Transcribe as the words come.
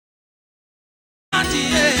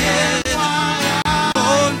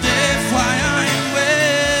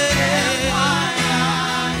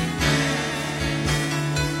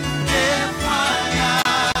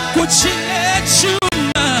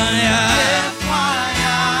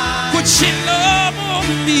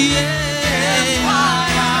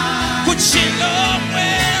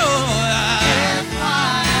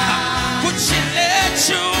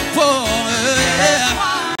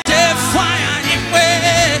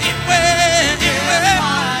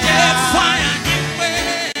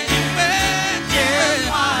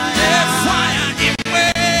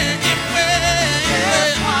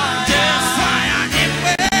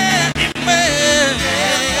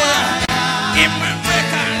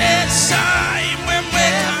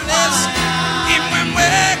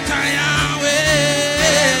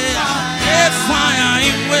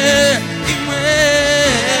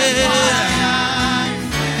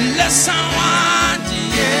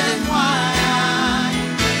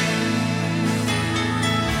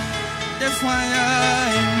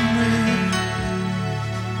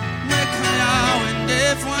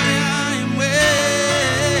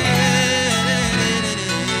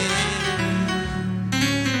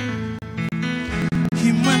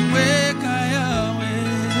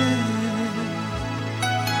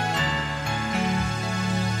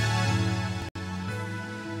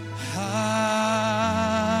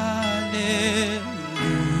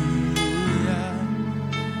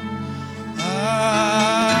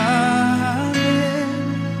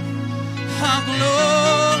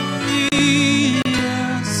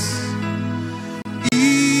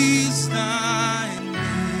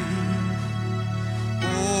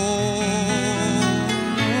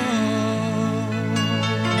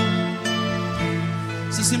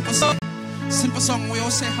Simple song, we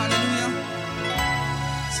all say hallelujah.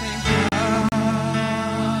 Say hallelujah.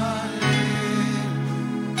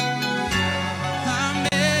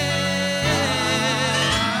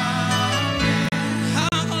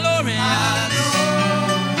 How glorious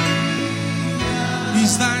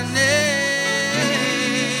is thy name,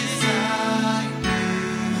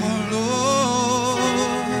 oh Lord.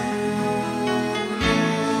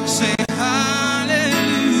 Say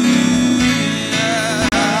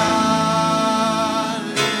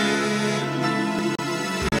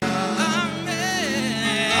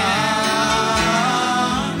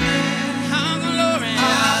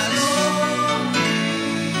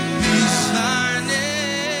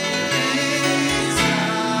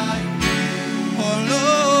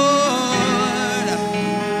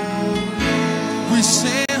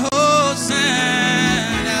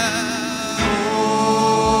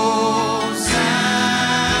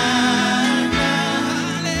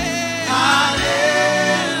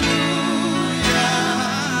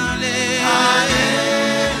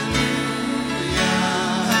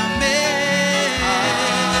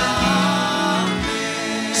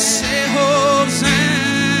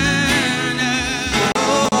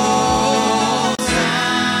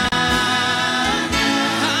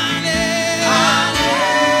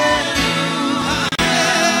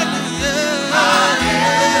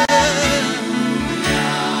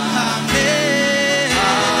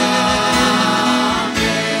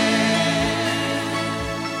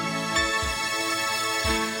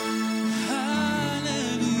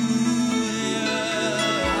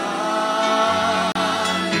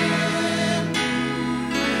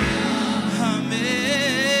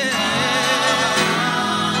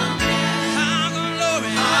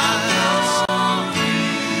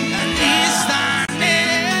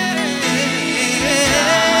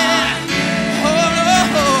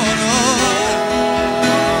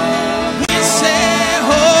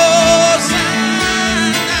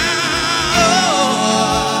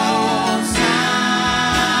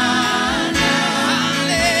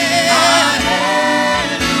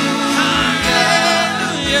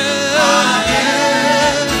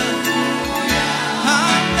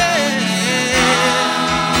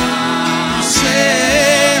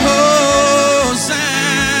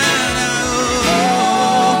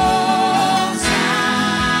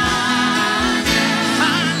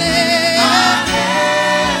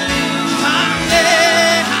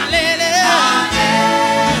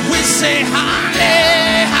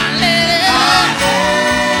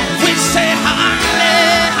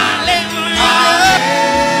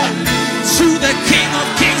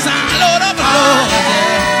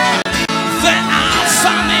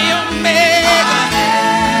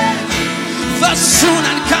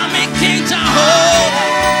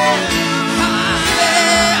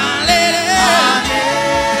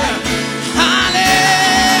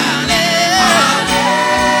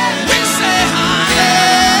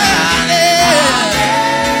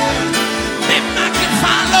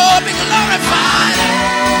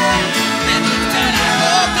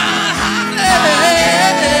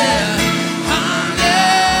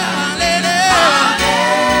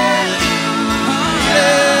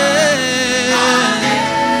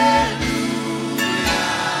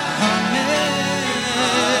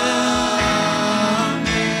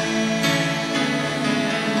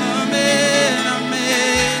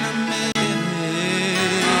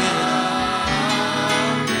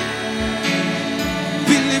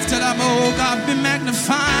Oh God, be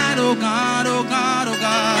magnified, oh God, oh God, oh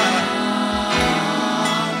God.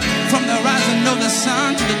 From the rising of the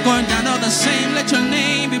sun to the going down of the same, let your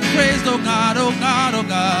name be praised, oh God, oh God, oh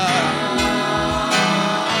God.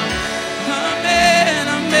 Amen,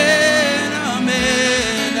 amen,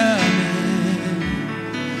 amen, amen.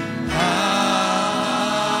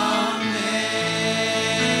 Amen.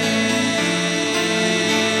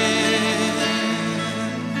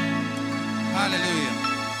 Hallelujah.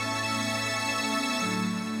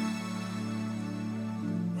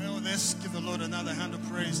 Well, let's give the Lord another hand of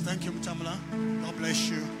praise. Thank you, Mutamala. God bless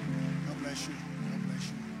you. God bless you. God bless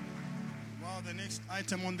you. Well, the next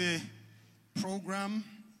item on the program,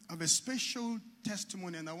 I have a special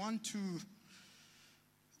testimony, and I want to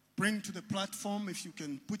bring to the platform, if you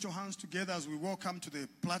can put your hands together as we welcome to the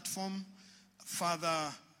platform,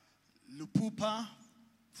 Father Lupupa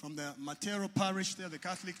from the Matero Parish there, the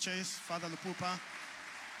Catholic Church. Father Lupupa.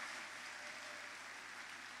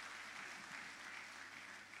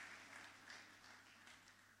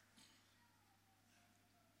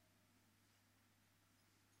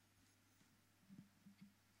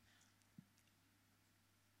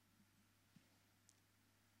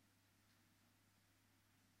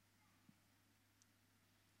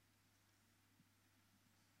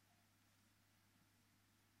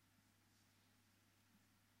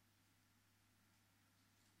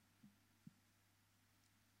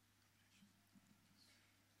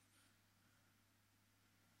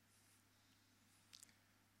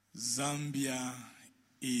 Zambia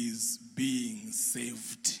is being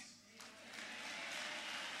saved.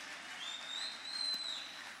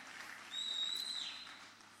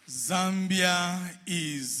 Zambia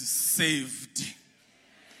is saved.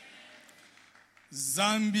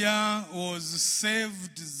 Zambia was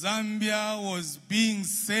saved. Zambia was being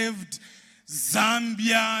saved.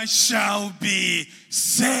 Zambia shall be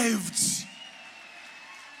saved.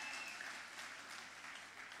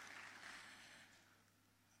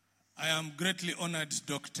 I am greatly honored,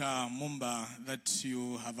 Dr. Mumba, that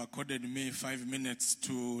you have accorded me 5 minutes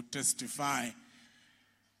to testify.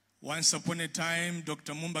 Once upon a time,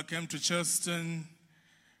 Dr. Mumba came to Charleston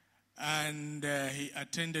and he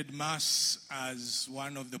attended Mass as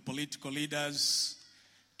one of the political leaders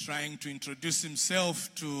trying to introduce himself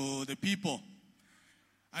to the people.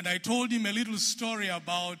 And I told him a little story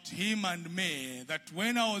about him and me, that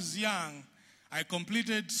when I was young, I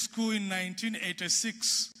completed school in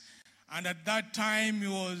 1986. And at that time, he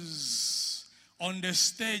was on the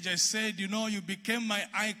stage. I said, you know, you became my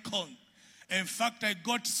icon. In fact, I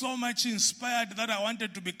got so much inspired that I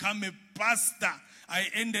wanted to become a pastor. I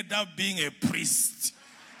ended up being a priest.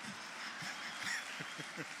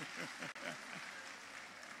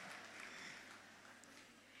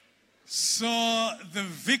 So the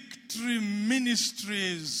Victory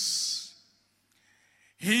Ministries,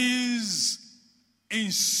 his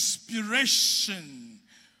inspiration,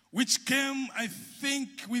 which came, I think,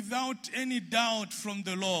 without any doubt from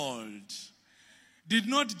the Lord, did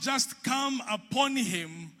not just come upon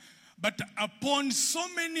him, but upon so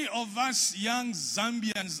many of us young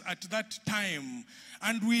Zambians at that time.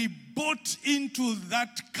 And we bought into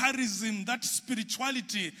that charism, that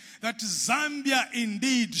spirituality, that Zambia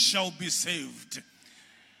indeed shall be saved.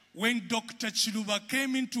 When Dr. Chiluba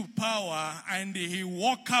came into power and he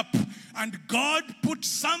woke up and God put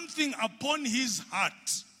something upon his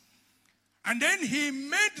heart, and then he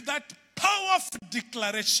made that powerful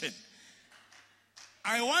declaration.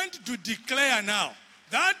 I want to declare now,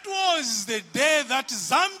 that was the day that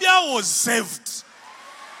Zambia was saved.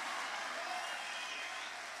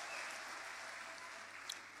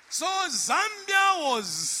 So Zambia was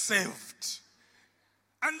saved.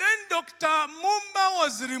 And then Dr. Mumba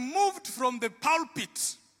was removed from the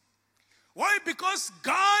pulpit. Why? Because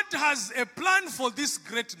God has a plan for this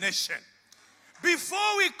great nation.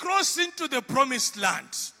 Before we cross into the promised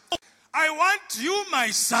land, I want you, my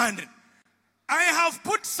son, I have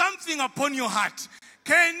put something upon your heart.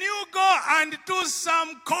 Can you go and do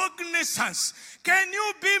some cognizance? Can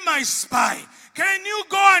you be my spy? Can you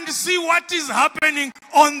go and see what is happening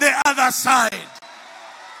on the other side?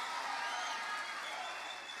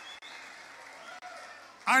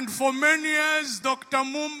 And for many years, Dr.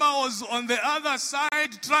 Mumba was on the other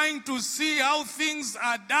side trying to see how things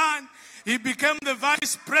are done. He became the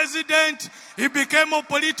vice president. He became a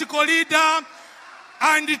political leader.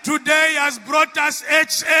 And today has brought us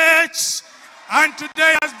HH. And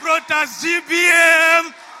today has brought us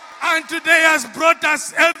GBM. And today has brought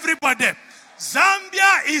us everybody.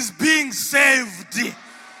 Zambia is being saved.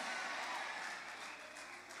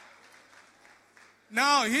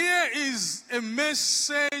 Now, here is a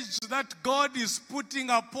message that God is putting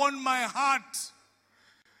upon my heart.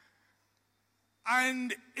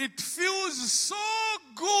 And it feels so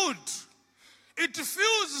good. It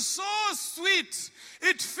feels so sweet.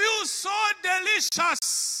 It feels so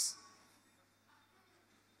delicious.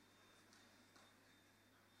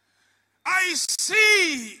 I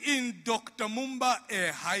see in Dr. Mumba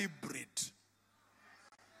a hybrid.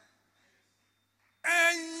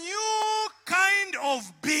 A new kind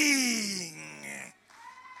of being.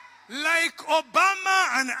 Like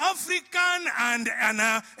Obama, an African and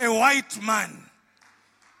a white man.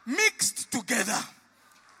 Mixed together.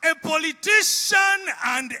 A politician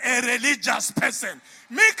and a religious person.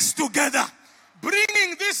 Mixed together.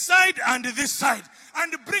 Bringing this side and this side.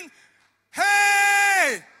 And bring,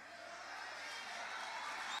 hey!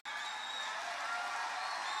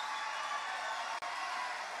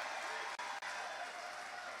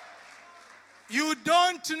 You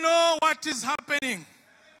don't know what is happening.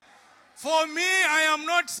 For me, I am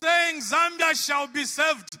not saying Zambia shall be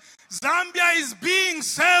saved. Zambia is being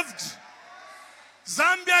saved.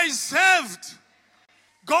 Zambia is saved.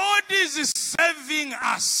 God is saving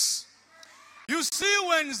us. You see,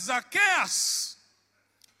 when Zacchaeus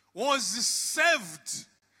was saved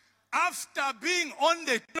after being on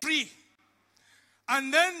the tree,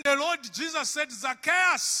 and then the Lord Jesus said,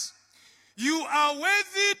 Zacchaeus, you are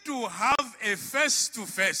worthy to have a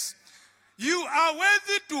face-to-face. You are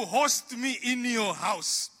worthy to host me in your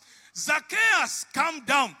house. Zacchaeus, come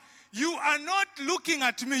down. You are not looking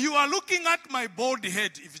at me. You are looking at my bald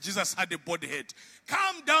head, if Jesus had a bald head.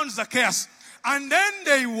 Come down, Zacchaeus. And then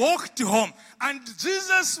they walked home. And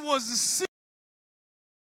Jesus was saying,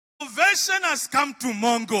 salvation has come to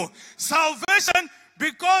Mongo. Salvation,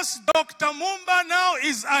 because Dr. Mumba now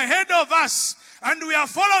is ahead of us. And we are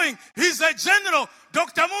following. He's a general.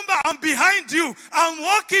 Dr. Mumba, I'm behind you. I'm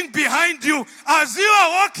walking behind you. As you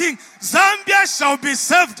are walking, Zambia shall be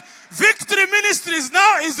saved. Victory Ministries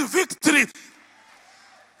now is victory.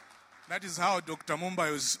 That is how Dr.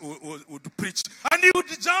 Mumba would preach. And he would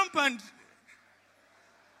jump and...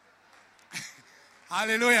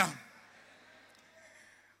 Hallelujah.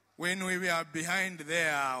 When we were behind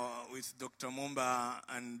there with Dr. Mumba,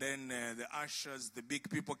 and then the ushers, the big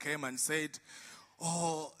people came and said,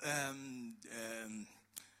 oh,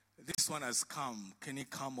 this one has come. Can he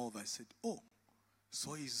come over? I said, oh,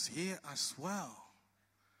 so he's here as well.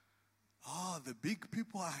 Oh, the big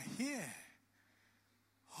people are here.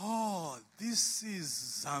 Oh, this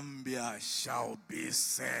is Zambia shall be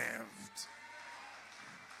saved.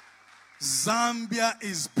 Zambia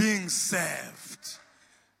is being saved.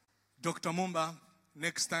 Dr. Mumba,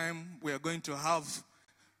 next time we are going to have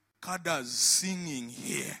cadres singing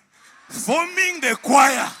here, forming the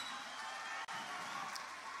choir.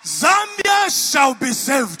 Zambia shall be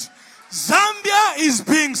saved. Zambia is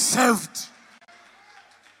being saved.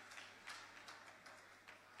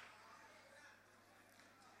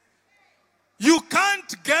 You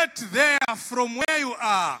can't get there from where you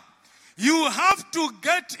are. You have to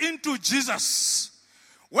get into Jesus.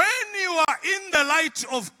 When you are in the light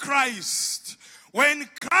of Christ, when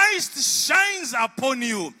Christ shines upon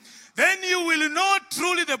you, then you will know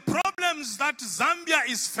truly the problems that Zambia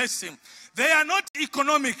is facing. They are not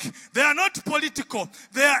economic. They are not political.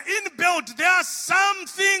 They are inbuilt. There are some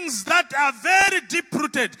things that are very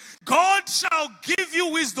deep-rooted. God shall give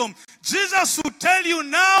you wisdom. Jesus will tell you,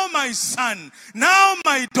 now my son, now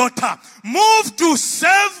my daughter, move to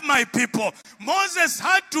save my people. Moses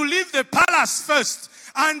had to leave the palace first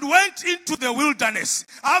and went into the wilderness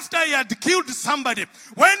after he had killed somebody.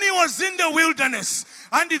 When he was in the wilderness,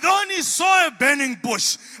 and then he saw a burning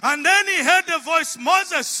bush, and then he heard the voice,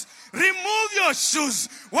 Moses, remove your shoes.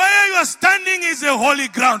 Where you are standing is a holy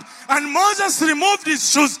ground. And Moses removed his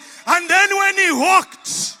shoes, and then when he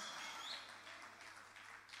walked,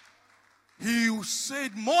 he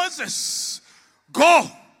said, Moses,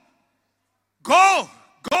 go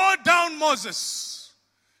down, Moses.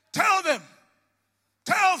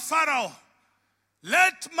 Tell Pharaoh,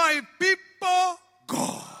 let my people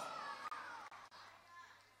go.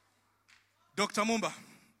 Dr. Mumba,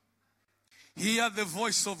 hear the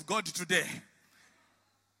voice of God today.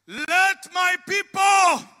 Let my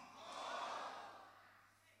people.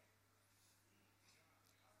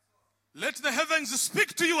 Let the heavens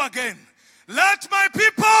speak to you again. Let my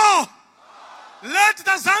people. Let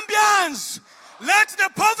the Zambians. Let the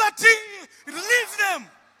poverty leave them.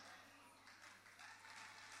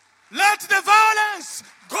 Let the violence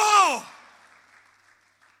go.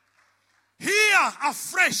 Hear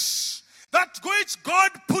afresh that which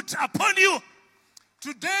God put upon you.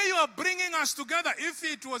 Today you are bringing us together. If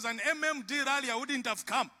it was an MMD rally, I wouldn't have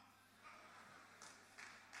come.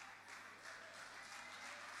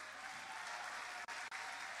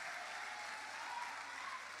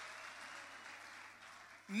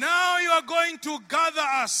 Now you are going to gather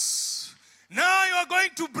us. Now you are going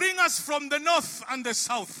to bring us from the north and the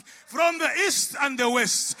south, from the east and the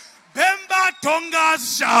west. Bemba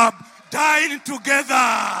Tonga's Shab dine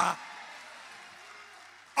together.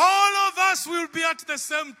 All of us will be at the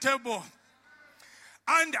same table.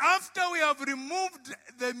 And after we have removed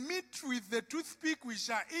the meat with the toothpick, we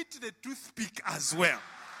shall eat the toothpick as well.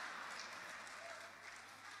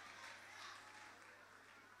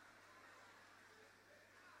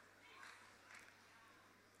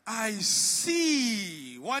 I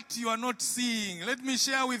see what you are not seeing. Let me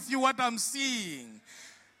share with you what I'm seeing.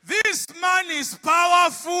 This man is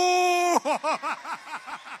powerful.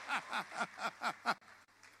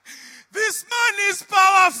 This man is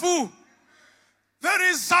powerful. There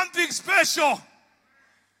is something special.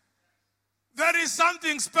 There is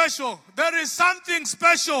something special. There is something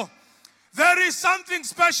special. There is something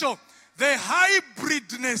special. The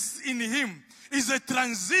hybridness in him is a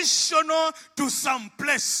transitional to some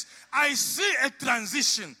place. I see a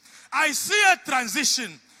transition. I see a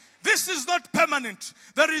transition. This is not permanent.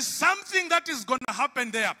 There is something that is going to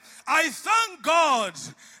happen there. I thank God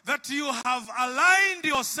that you have aligned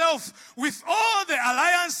yourself with all the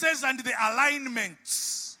alliances and the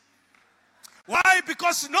alignments. Why?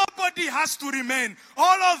 Because nobody has to remain.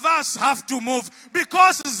 All of us have to move.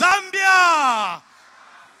 Because Zambia.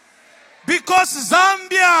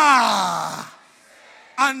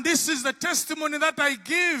 And this is the testimony that I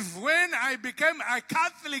give. When I became a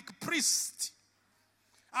Catholic priest,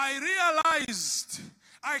 I realized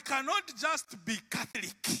I cannot just be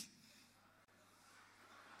Catholic.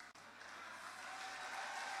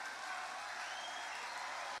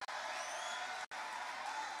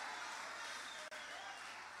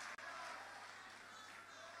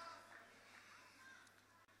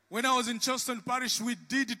 When I was in Charleston Parish, we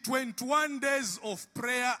did 21 days of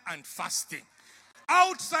prayer and fasting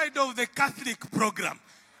outside of the Catholic program.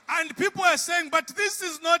 And people are saying, but this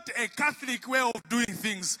is not a Catholic way of doing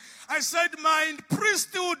things. I said, my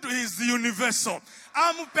priesthood is universal.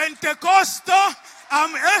 I'm Pentecostal,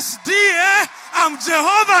 I'm SDA, I'm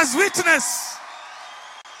Jehovah's Witness.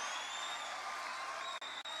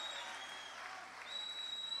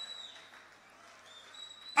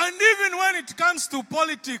 And even when it comes to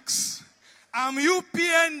politics, I'm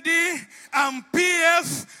UPND, I'm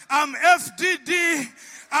PF, I'm FDD,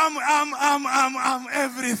 I'm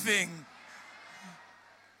everything.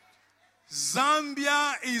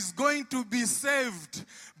 Zambia is going to be saved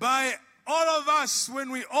by all of us when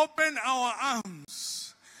we open our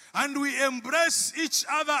arms and we embrace each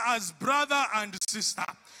other as brother and sister.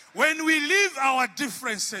 When we leave our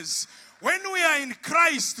differences, when we are in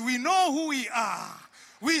Christ, we know who we are.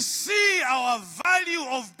 We see our value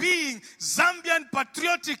of being Zambian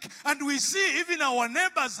patriotic, and we see even our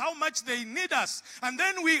neighbors, how much they need us. And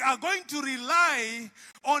then we are going to rely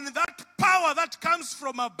on that power that comes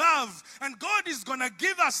from above. And God is going to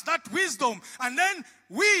give us that wisdom. And then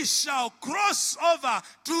we shall cross over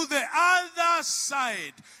to the other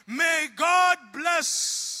side. May God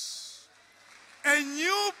bless a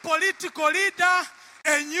new political leader,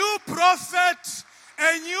 a new prophet,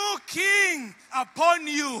 a new king upon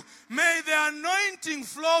you. May the anointing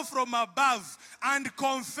flow from above and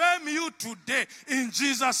confirm you today in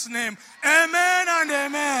Jesus' name. Amen and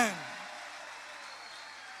amen.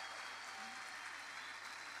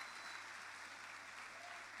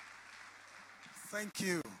 Thank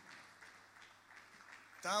you.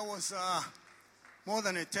 That was more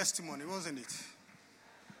than a testimony, wasn't it?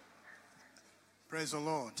 Praise the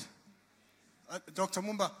Lord. Dr.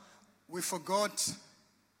 Mumba, we forgot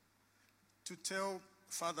to tell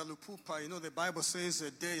Father Lupupa, you know, the Bible says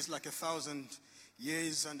a day is like 1,000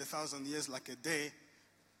 years and 1,000 years like a day.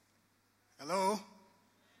 Hello?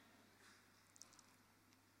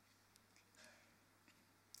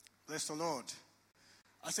 Bless the Lord.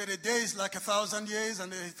 I said a day is like 1,000 years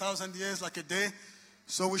and 1,000 years like a day.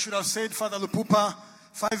 So we should have said, Father Lupupa,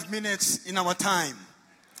 5 minutes in our time.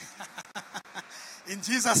 In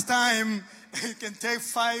Jesus' time, it can take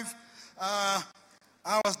 5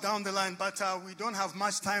 hours down the line, but we don't have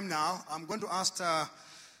much time now. I'm going to ask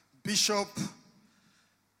Bishop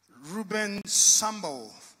Ruben Sambo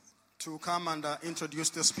to come and introduce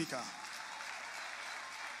the speaker.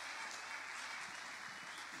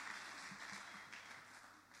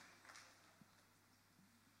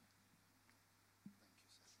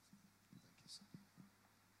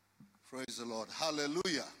 Praise the Lord.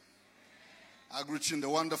 Hallelujah. I greet you in the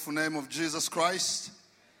wonderful name of Jesus Christ,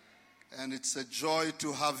 and it's a joy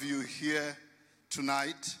to have you here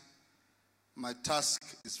tonight. My task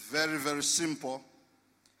is very, very simple.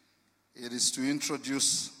 It is to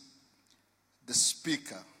introduce the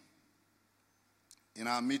speaker in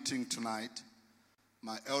our meeting tonight,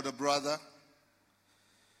 my elder brother,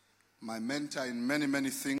 my mentor in many, many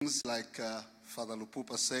things, like Father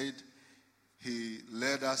Lupupa said. He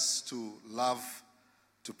led us to love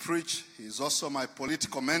to preach. He is also my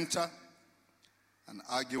political mentor and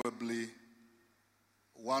arguably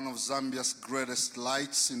one of Zambia's greatest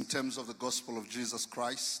lights in terms of the gospel of Jesus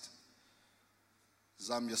Christ.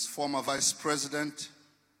 Zambia's former vice president,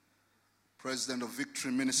 president of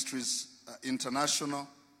Victory Ministries International,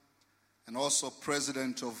 and also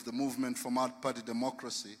president of the Movement for Multi-Party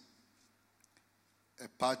Democracy, a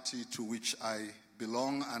party to which I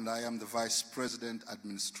belong, and I am the vice president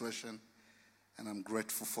administration, and I'm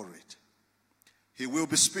grateful for it. He will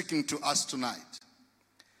be speaking to us tonight.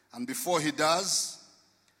 And before he does,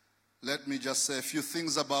 let me just say a few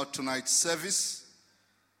things about tonight's service,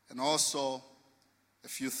 and also a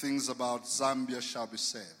few things about Zambia shall be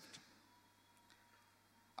saved.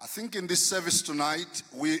 I think in this service tonight,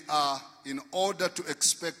 we are in order to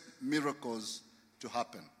expect miracles to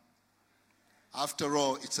happen. After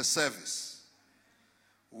all, it's a service.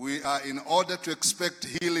 We are in order to expect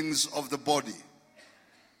healings of the body.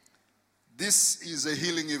 This is a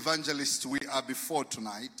healing evangelist we are before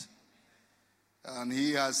tonight. And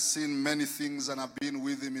he has seen many things, and I've been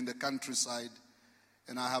with him in the countryside.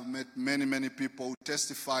 And I have met many, many people who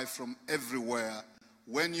testify from everywhere.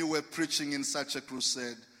 When you were preaching in such a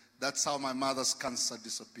crusade, that's how my mother's cancer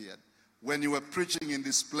disappeared. When you were preaching in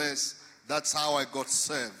this place, that's how I got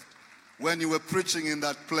saved. When you were preaching in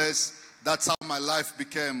that place, that's how my life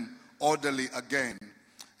became orderly again.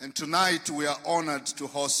 And tonight we are honored to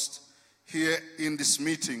host here in this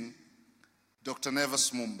meeting Dr.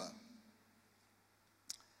 Nevers Mumba.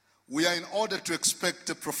 We are in order to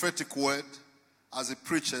expect a prophetic word as he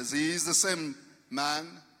preaches. He is the same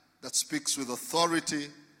man that speaks with authority,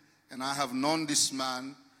 and I have known this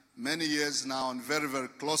man many years now and very, very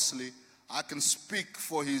closely. I can speak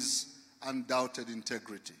for his undoubted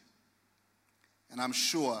integrity. And I'm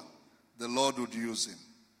sure the Lord would use him.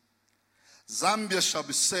 Zambia shall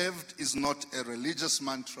be saved is not a religious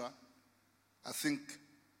mantra. I think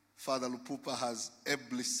Father Lupupa has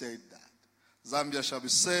ably said that. Zambia shall be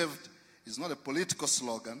saved is not a political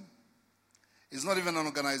slogan. It's not even an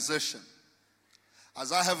organization.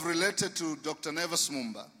 As I have related to Dr. Nevers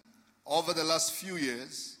Mumba over the last few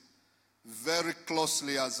years, very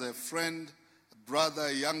closely as a friend, a brother,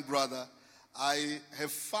 a young brother, I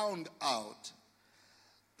have found out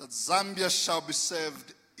that Zambia shall be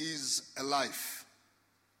saved is a life.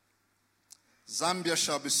 Zambia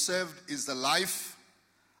shall be saved is the life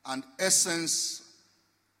and essence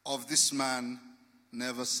of this man,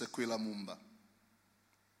 Nevers Mumba.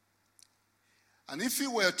 And if he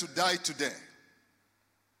were to die today,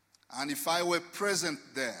 and if I were present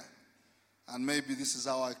there, and maybe this is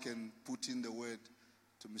how I can put in the word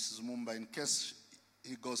to Mrs. Mumba in case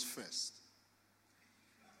he goes first.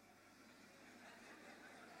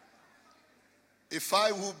 If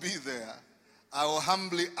I will be there, I will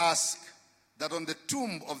humbly ask that on the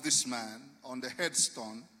tomb of this man, on the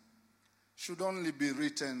headstone, should only be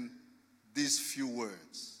written these few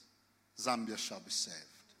words: Zambia shall be saved.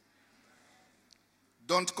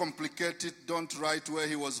 Don't complicate it. Don't write where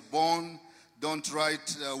he was born. Don't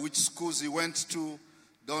write which schools he went to.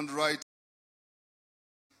 Don't write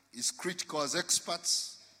his critical as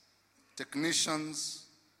experts, technicians,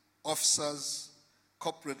 officers,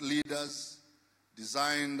 corporate leaders,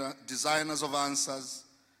 designers of answers,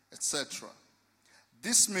 etc.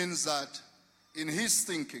 This means that in his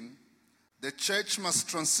thinking, the church must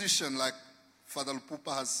transition, like Father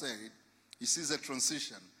Lupupa has said. He sees a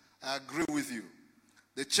transition. I agree with you.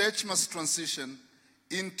 The church must transition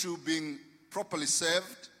into being properly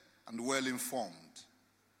saved and well informed.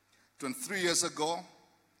 23 years ago,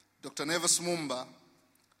 Dr. Nevers Mumba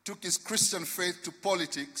took his Christian faith to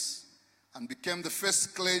politics and became the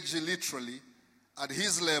first clergy literally at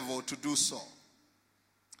his level to do so.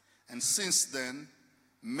 And since then,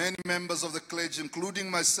 many members of the clergy,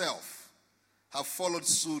 including myself, have followed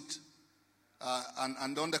suit,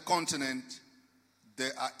 and on the continent,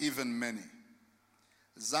 there are even many.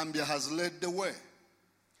 Zambia has led the way.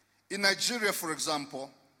 In Nigeria, for example,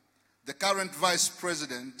 the current vice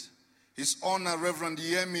president, His Honor Reverend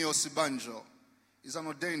Yemi Osibanjo, is an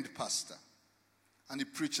ordained pastor, and he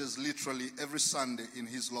preaches literally every Sunday in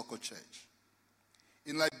his local church.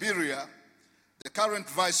 In Liberia, the current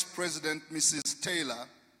vice president, Mrs. Taylor,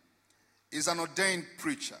 is an ordained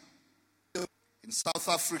preacher. In South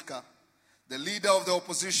Africa, the leader of the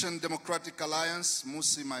opposition Democratic Alliance,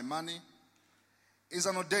 Musi Maimane, is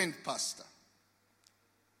an ordained pastor.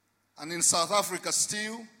 And in South Africa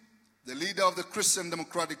still, the leader of the Christian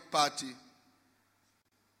Democratic Party,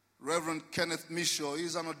 Reverend Kenneth Misho,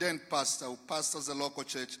 is an ordained pastor who pastors a local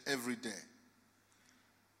church every day.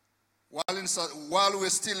 While we're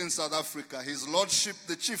still in South Africa, His Lordship,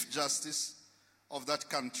 the Chief Justice of that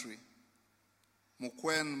country,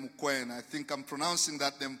 Mukwen, I think I'm pronouncing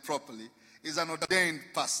that name properly, is an ordained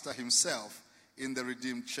pastor himself in the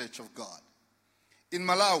Redeemed Church of God. In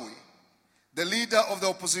Malawi, the leader of the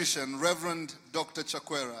opposition, Reverend Dr.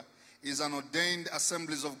 Chakwera, is an ordained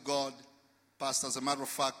Assemblies of God pastor. As a matter of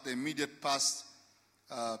fact, the immediate past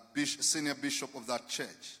senior bishop of that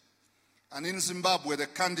church. And in Zimbabwe, the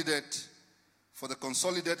candidate for the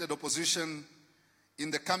consolidated opposition in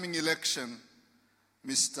the coming election,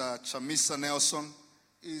 Mr. Chamisa Nelson,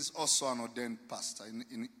 is also an ordained pastor,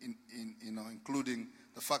 including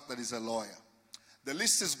the fact that he's a lawyer. The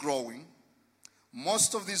list is growing.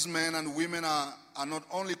 Most of these men and women are not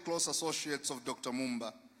only close associates of Dr.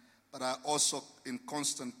 Mumba, but are also in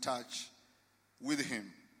constant touch with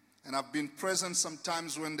him. And I've been present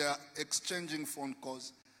sometimes when they're exchanging phone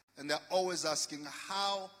calls, and they're always asking,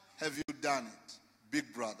 how have you done it,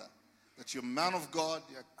 big brother? That you're a man of God,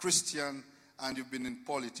 you're a Christian, and you've been in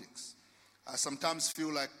politics. I sometimes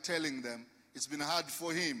feel like telling them it's been hard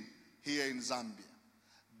for him here in Zambia.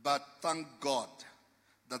 But thank God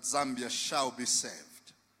that Zambia shall be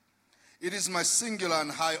saved. It is my singular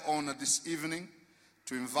and high honor this evening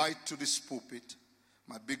to invite to this pulpit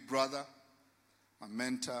my big brother, my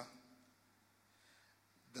mentor,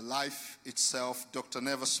 the life itself, Dr.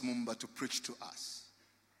 Nevers Mumba, to preach to us.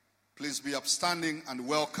 Please be upstanding and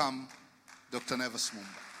welcome Dr. Nevers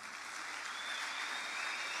Mumba.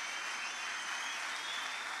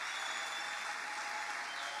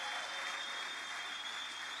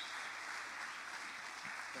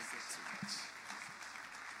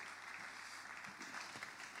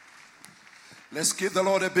 Let's give the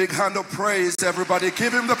Lord a big hand of praise. Everybody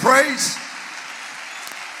give him the praise.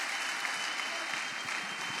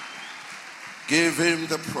 Give him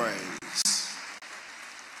the praise.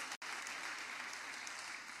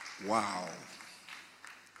 Wow.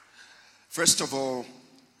 First of all,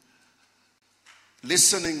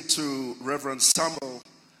 listening to Reverend Samuel,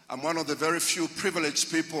 I'm one of the very few privileged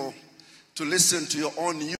people to listen to your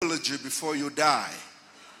own eulogy before you die.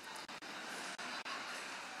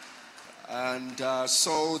 And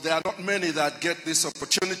so there are not many that get this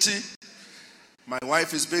opportunity. My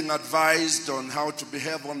wife is being advised on how to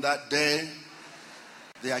behave on that day.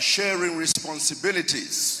 They are sharing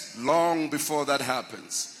responsibilities long before that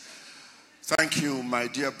happens. Thank you, my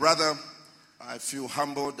dear brother. I feel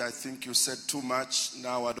humbled. I think you said too much.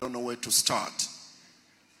 Now I don't know where to start.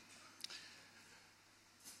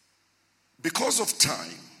 Because of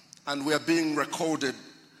time, and we are being recorded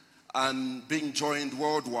and being joined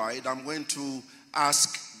worldwide, I'm going to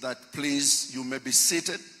ask that please you may be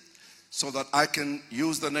seated so that I can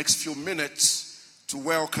use the next few minutes to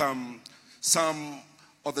welcome some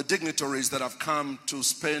of the dignitaries that have come to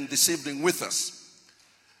spend this evening with us.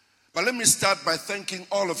 But let me start by thanking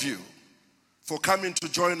all of you for coming to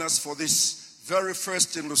join us for this very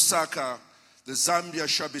first in Lusaka, the Zambia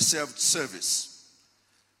Shall Be Saved service.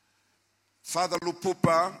 Father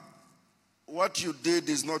Lupupa, what you did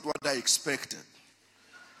is not what I expected.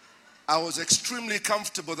 I was extremely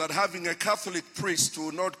comfortable that having a Catholic priest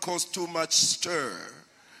will not cause too much stir.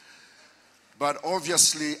 But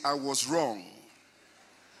obviously I was wrong.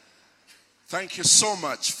 Thank you so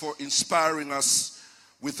much for inspiring us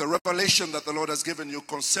with the revelation that the Lord has given you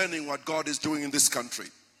concerning what God is doing in this country.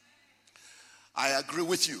 I agree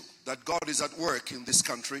with you that God is at work in this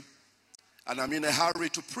country. And I'm in a hurry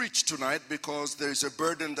to preach tonight because there is a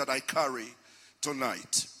burden that I carry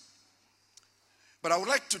tonight. But I would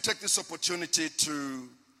like to take this opportunity to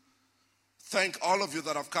thank all of you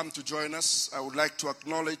that have come to join us. I would like to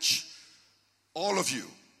acknowledge all of you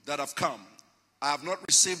that have come. I have not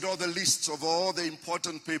received all the lists of all the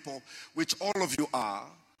important people, which all of you are,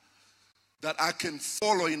 that I can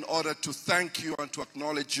follow in order to thank you and to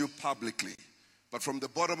acknowledge you publicly. But from the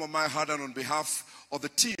bottom of my heart and on behalf of the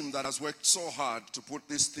team that has worked so hard to put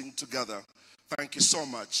this thing together, thank you so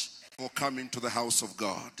much for coming to the house of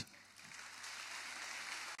God.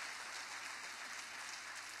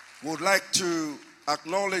 We would like to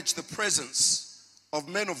acknowledge the presence of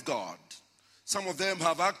men of God. Some of them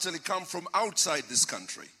have actually come from outside this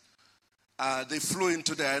country. They flew in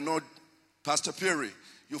today. I know, Pastor Perry,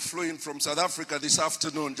 you flew in from South Africa this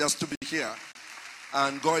afternoon just to be here.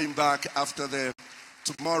 and going back after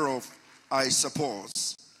tomorrow, I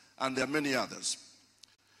suppose. And there are many others.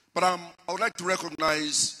 But I would like to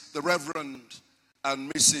recognize the Reverend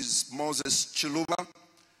and Mrs. Moses Chiluba,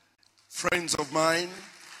 friends of mine.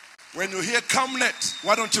 When you hear ComNet,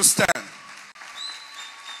 why don't you stand?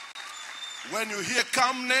 When you hear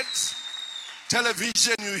ComNet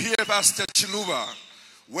television, you hear Pastor Chiluba.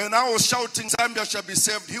 When I was shouting Zambia shall be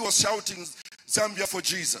saved, he was shouting Zambia for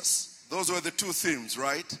Jesus. Those were the two themes,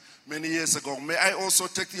 right? Many years ago. May I also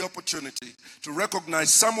take the opportunity to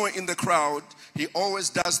recognize somewhere in the crowd, he always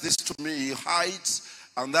does this to me, he hides,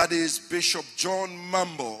 and that is Bishop John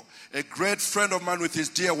Mambo, a great friend of mine with his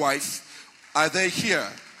dear wife. Are they here?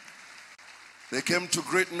 They came to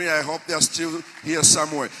greet me. I hope they are still here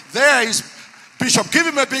somewhere. There is Bishop. Give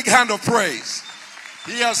him a big hand of praise.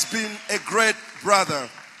 He has been a great brother.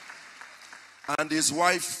 And his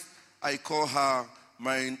wife, I call her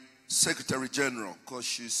my Secretary General because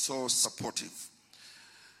she's so supportive.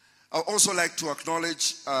 I'd also like to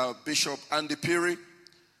acknowledge Bishop Andy Piri.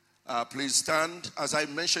 Please stand. As I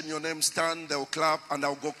mention your name, stand. They'll clap and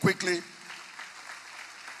I'll go quickly.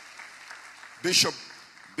 Bishop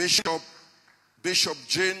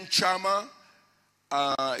Jean Chama.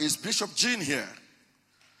 Is Bishop Jean here?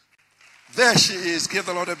 There she is. Give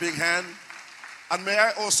the Lord a big hand. And may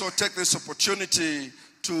I also take this opportunity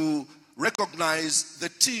to recognize the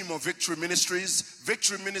team of Victory Ministries.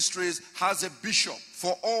 Victory Ministries has a bishop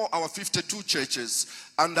for all our 52 churches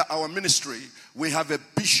under our ministry. We have a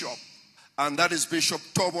bishop, and that is Bishop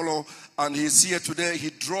Tobolo, and he's here today. He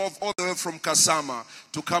drove all the way from Kasama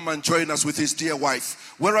to come and join us with his dear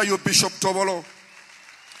wife. Where are you, Bishop Tobolo?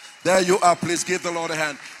 There you are. Please give the Lord a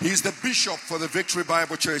hand. He's the bishop for the Victory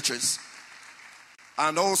Bible Churches.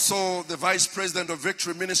 And also the vice president of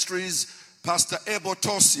Victory Ministries, Pastor Ebo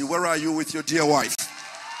Tosi. Where are you with your dear wife?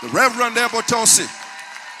 The Reverend Ebo Tosi.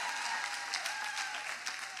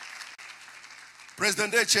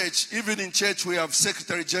 President A Church, even in church we have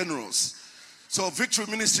secretary generals. So Victory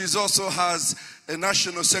Ministries also has a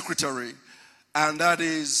national secretary, and that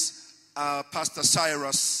is Pastor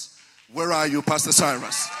Cyrus. Where are you, Pastor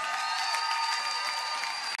Cyrus?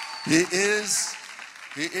 He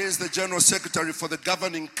is the General Secretary for the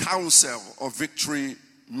Governing Council of Victory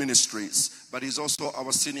Ministries, but he's also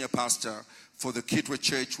our senior pastor for the Kitwe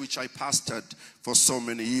Church, which I pastored for so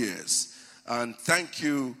many years. And thank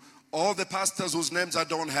you, all the pastors whose names I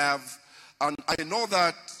don't have. And I know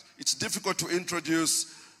that it's difficult to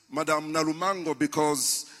introduce Madame Nalumango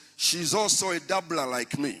because she's also a doubler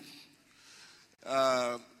like me.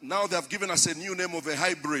 Now they have given us a new name of a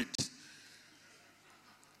hybrid.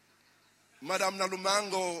 Madame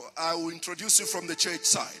Nalumango, I will introduce you from the church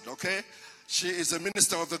side, okay? She is a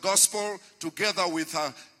minister of the gospel together with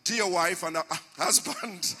her dear wife and her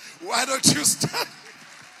husband. Why don't you stand?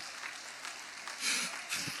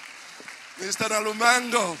 Mr.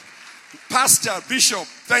 Nalumango, pastor, bishop,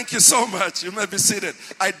 thank you so much. You may be seated.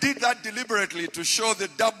 I did that deliberately to show the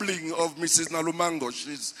doubling of Mrs. Nalumango.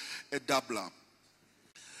 She's a doubler.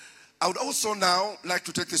 I would also now like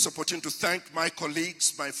to take this opportunity to thank my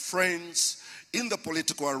colleagues, my friends in the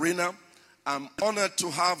political arena. I'm honored to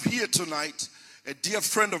have here tonight a dear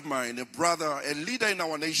friend of mine, a brother, a leader in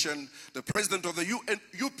our nation, the president of the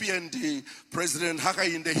UPND, President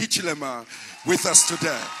Hakainde Hichilema, with us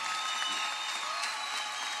today.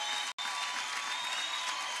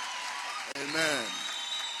 Amen.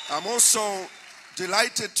 I'm also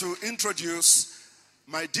delighted to introduce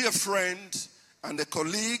my dear friend and a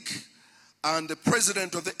colleague and the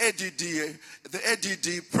president of the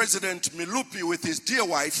ADD, President Milupi with his dear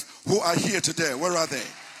wife, who are here today. Where are they?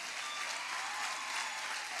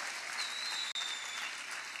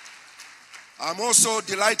 I'm also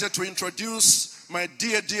delighted to introduce my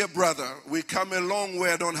dear brother. We come a long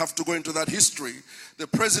way. I don't have to go into that history. The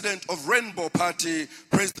president of Rainbow Party,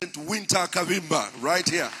 President Winter Kavimba, right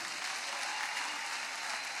here.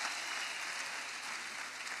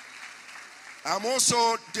 I'm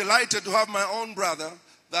also delighted to have my own brother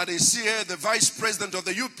that is here, the vice president of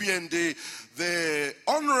the UPND, the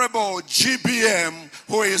Honorable GBM,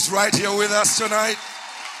 who is right here with us tonight.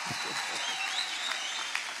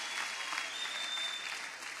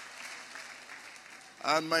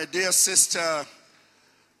 And my dear sister,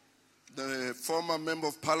 the former member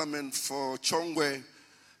of parliament for Chongwe,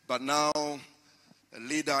 but now a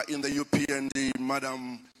leader in the UPND,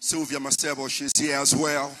 Madam Sylvia Masebo, she's here as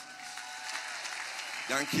well.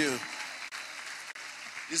 Thank you.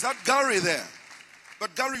 Is that Gary there?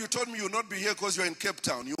 But Gary, you told me you'll not be here because you're in Cape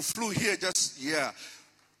Town. You flew here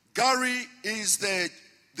Gary is the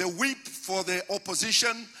whip for the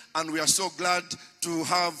opposition, and we are so glad to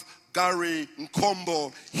have Gary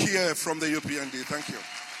Nkombo here from the UPND. Thank you.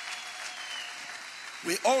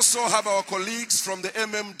 We also have our colleagues from the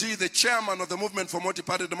MMD, the chairman of the Movement for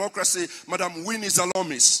Multi-Party Democracy, Madam Winnie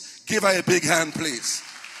Zalomis. Give her a big hand, please.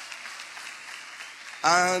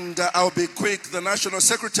 And I'll be quick. The National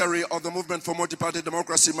Secretary of the Movement for Multi-Party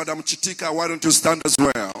Democracy, Madam Chitika, why don't you stand as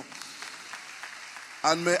well?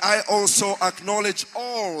 And may I also acknowledge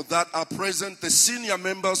all that are present, the senior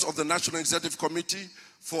members of the National Executive Committee,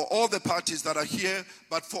 for all the parties that are here,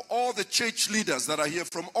 but for all the church leaders that are here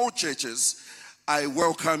from all churches, I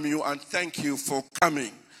welcome you and thank you for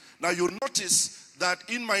coming. Now you'll notice that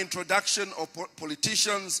in my introduction of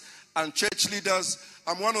politicians and church leaders,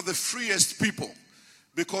 I'm one of the freest people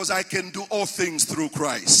because I can do all things through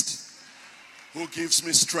Christ who gives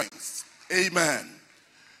me strength. Amen.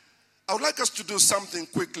 I would like us to do something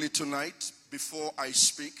quickly tonight before I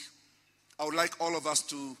speak. I would like all of us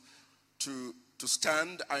to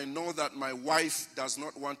stand. I know that my wife does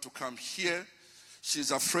not want to come here.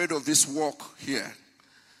 She's afraid of this walk here.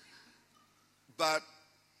 But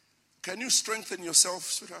can you strengthen yourself,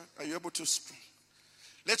 sweetheart? Are you able to?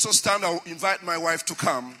 Let's all stand. I'll invite my wife to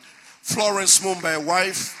come. Florence Mumba, a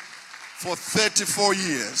wife for 34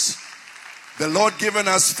 years. The Lord given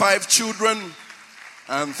us 5 children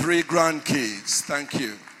and 3 grandkids. Thank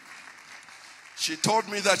you. She told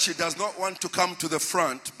me that she does not want to come to the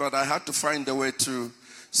front, but I had to find a way to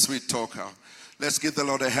sweet talk her. Let's give the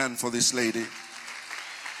Lord a hand for this lady.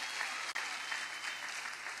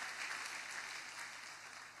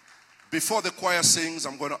 Before the choir sings,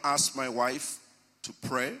 I'm going to ask my wife to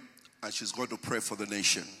pray, and she's going to pray for the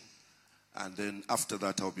nation. And then after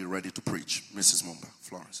that, I'll be ready to preach. Mrs. Mumba,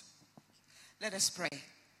 Florence. Let us pray.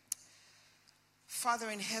 Father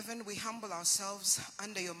in heaven, we humble ourselves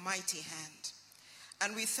under your mighty hand.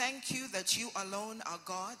 And we thank you that you alone are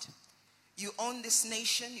God. You own this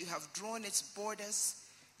nation. You have drawn its borders.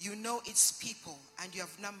 You know its people, and you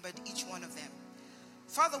have numbered each one of them.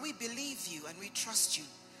 Father, we believe you and we trust you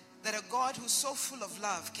that a God who's so full of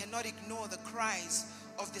love cannot ignore the cries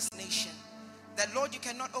of this nation. That, Lord, you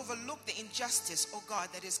cannot overlook the injustice, oh God,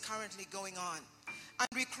 that is currently going on. And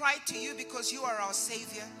we cry to you because you are our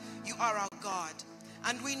Savior, you are our God.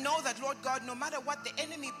 And we know that, Lord God, no matter what the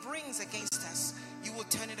enemy brings against us, you will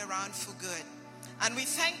turn it around for good. And we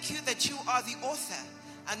thank you that you are the author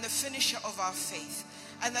and the finisher of our faith.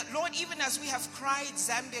 And that, Lord, even as we have cried,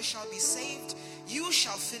 Zambia shall be saved, you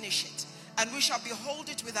shall finish it. And we shall behold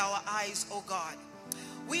it with our eyes, O God.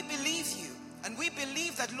 We believe you, and we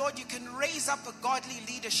believe that, Lord, you can raise up a godly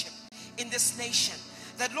leadership in this nation.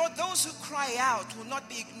 That, Lord, those who cry out will not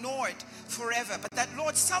be ignored forever. But that,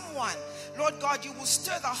 Lord, someone, Lord God, you will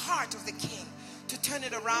stir the heart of the King to turn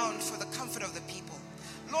it around for the comfort of the people.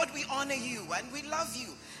 Lord, we honor you and we love you.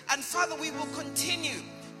 And Father, we will continue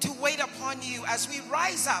to wait upon you as we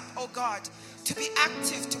rise up, oh God, to be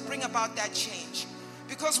active to bring about that change.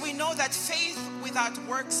 Because we know that faith without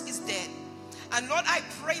works is dead. And Lord, I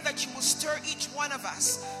pray that you will stir each one of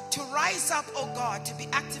us to rise up, oh God, to be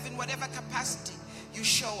active in whatever capacity you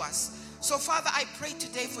show us. So Father, I pray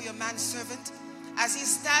today for your manservant as he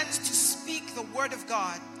stands to speak the word of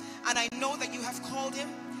God. And I know that you have called him.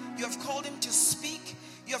 You have called him to speak.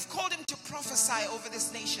 You have called him to prophesy over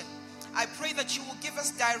this nation. I pray that you will give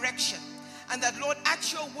us direction. And that, Lord,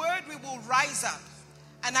 at your word we will rise up.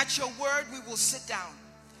 And at your word we will sit down.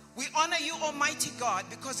 We honor you, Almighty God,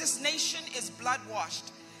 because this nation is blood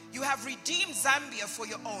washed. You have redeemed Zambia for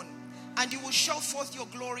your own, and you will show forth your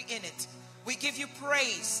glory in it. We give you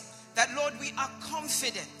praise that, Lord, we are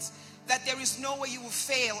confident that there is no way you will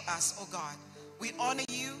fail us, oh God. We honor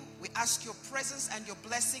you. We ask your presence and your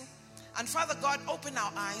blessing. And Father God, open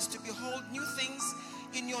our eyes to behold new things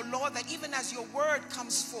in your law, that even as your word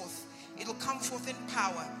comes forth, it will come forth in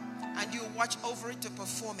power, and you will watch over it to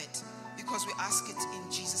perform it. Because we ask it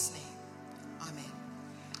in Jesus' name. Amen.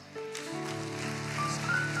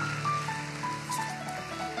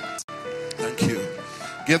 Thank you.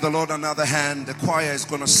 Give the Lord another hand. The choir is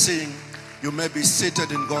going to sing. You may be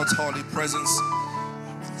seated in God's holy presence.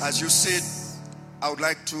 As you sit, I would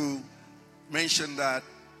like to mention that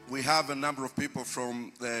we have a number of people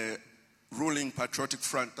from the ruling Patriotic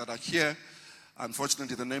Front that are here.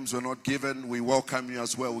 Unfortunately, the names were not given. We welcome you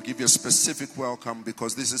as well. We'll give you a specific welcome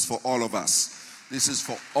because this is for all of us. This is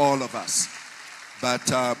for all of us. But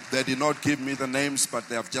they did not give me the names, but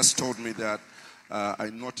they have just told me that I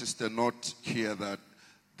noticed they're not here, that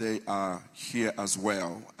they are here as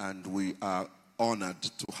well. And we are honored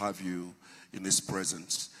to have you in his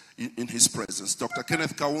presence. In his presence. Dr.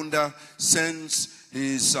 Kenneth Kaunda sends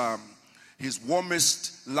his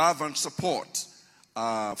warmest love and support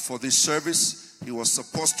for this service. He was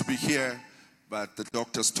supposed to be here, but the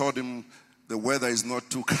doctors told him the weather is not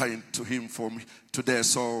too kind to him for today.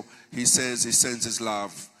 So he says he sends his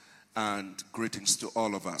love and greetings to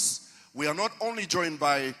all of us. We are not only joined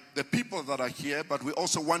by the people that are here, but we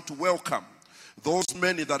also want to welcome those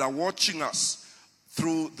many that are watching us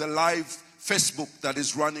through the live Facebook that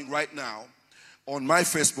is running right now on my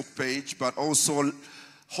Facebook page, but also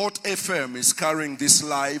Hot FM is carrying this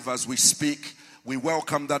live as we speak. We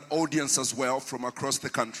welcome that audience as well from across the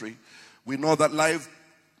country. We know that live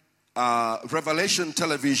Revelation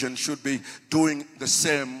Television should be doing the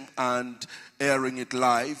same and airing it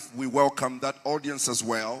live. We welcome that audience as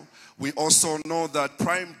well. We also know that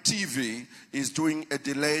Prime TV is doing a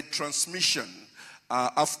delayed transmission.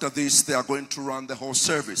 After this, they are going to run the whole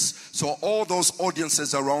service. So all those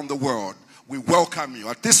audiences around the world, we welcome you.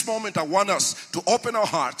 At this moment, I want us to open our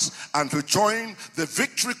hearts and to join the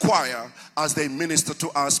Victory Choir as they minister to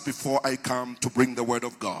us before I come to bring the word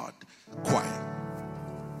of God. Choir.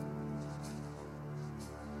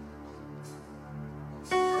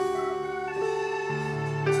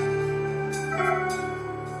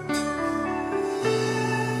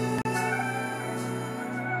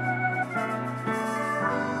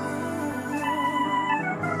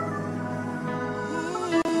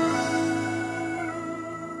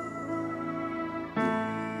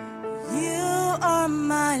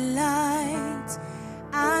 My light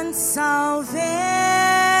and salvation,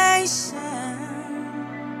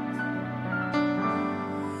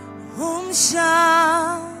 whom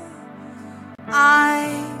shall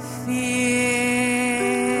I fear?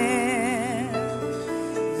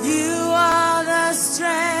 You are the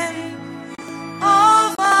strength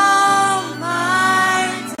of all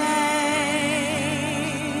my days.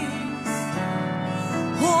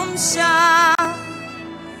 Whom shall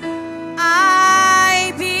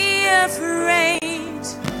afraid?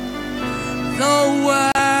 The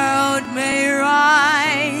world may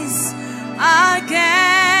rise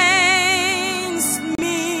against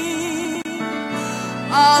me.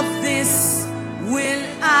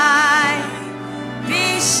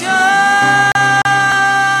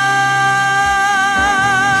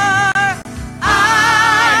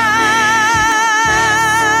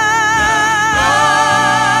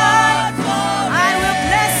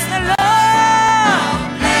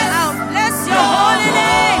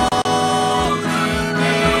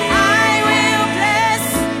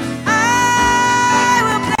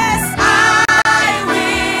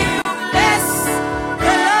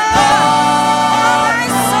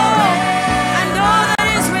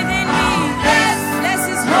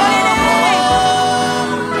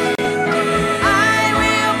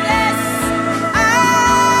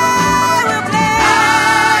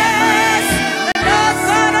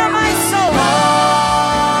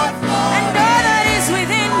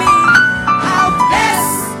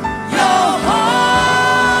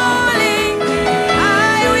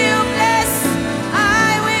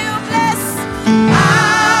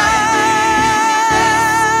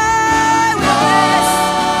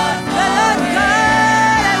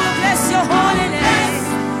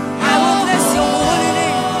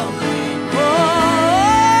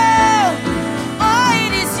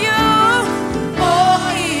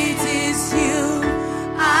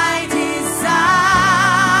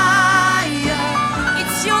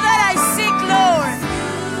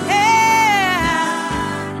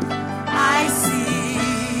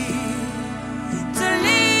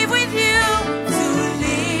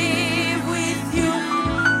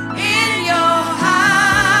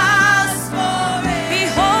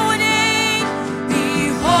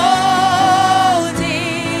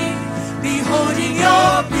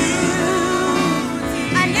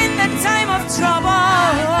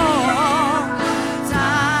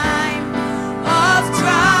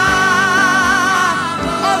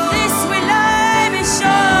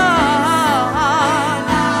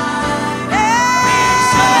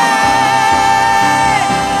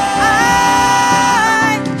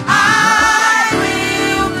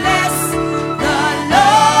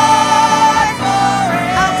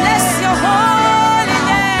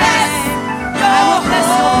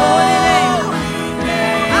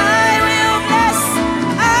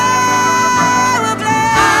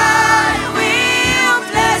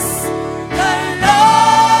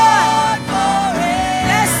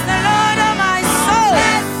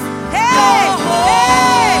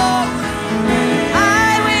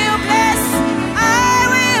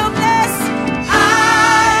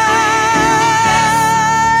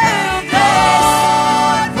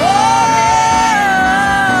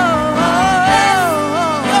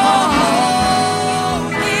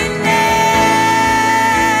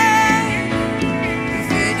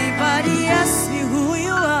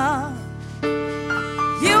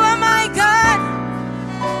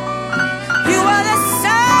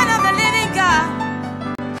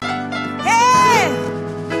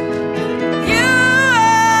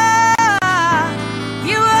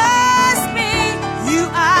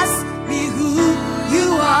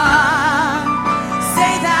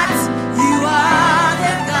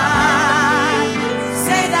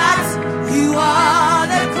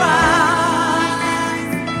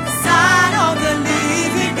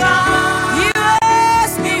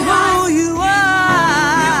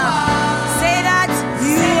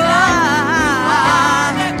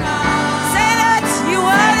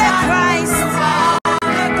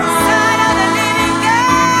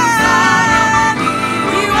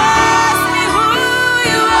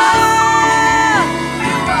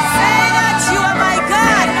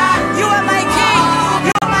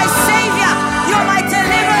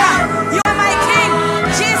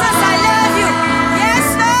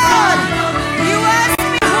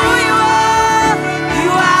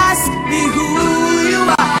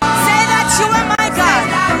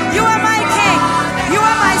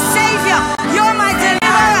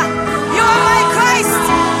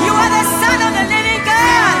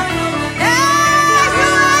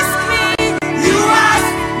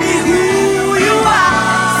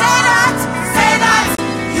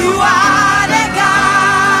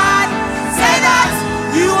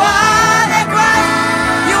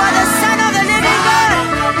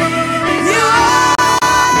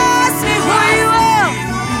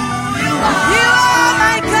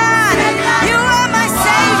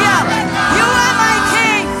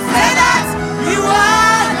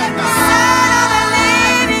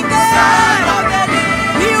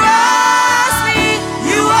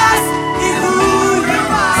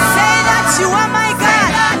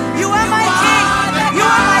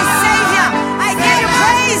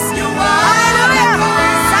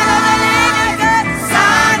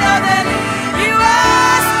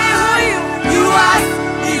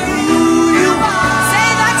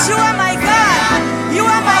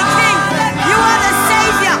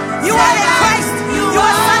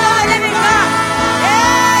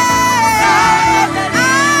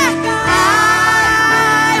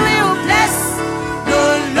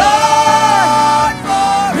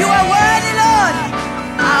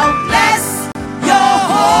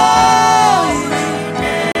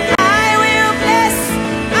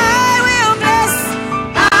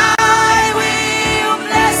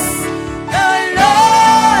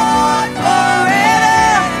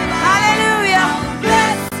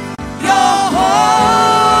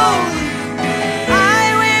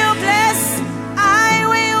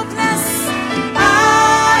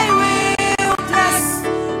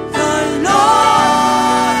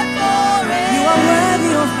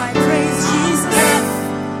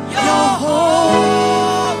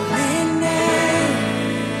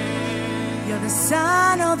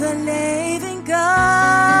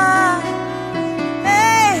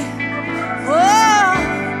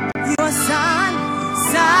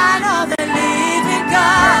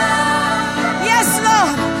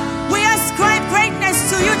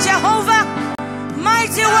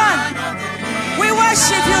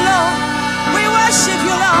 you, Lord. We worship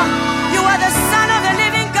you, Lord. You are the Son of the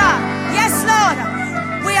living God. Yes, Lord.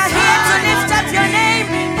 We are here to lift up your name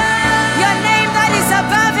that is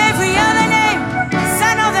above every other name.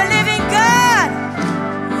 Son of the living God.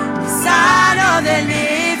 Son of the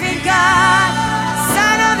living God.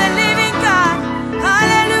 Son of the living God.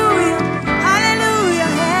 Hallelujah. Hallelujah.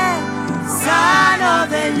 Hey. Son of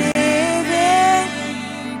the living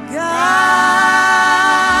God.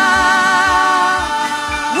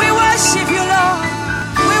 We worship you, Lord.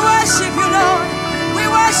 We worship you, Lord. We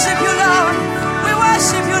worship you, Lord. We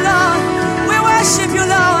worship you, Lord. We worship you,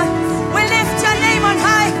 Lord. We lift your name on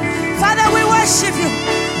high. Father, we worship you.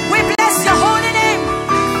 We bless your holy name.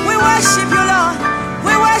 We worship you, Lord.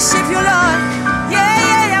 We worship you, Lord.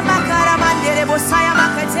 Yeah, yeah, makara mandere bosaya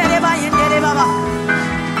makatere bayendere baba.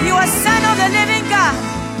 You are Son of the living God.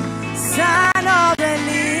 Son of the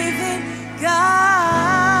living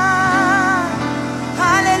God.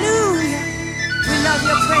 Hallelujah. We love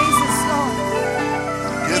your praises, Lord.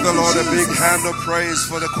 Give the Lord a big hand of praise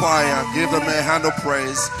for the choir. Give them a hand of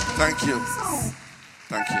praise. Thank you.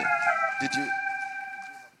 Thank you. Did you?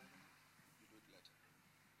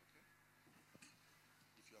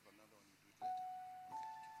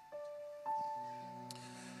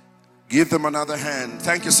 Give them another hand.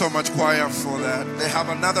 Thank you so much, choir, for that. They have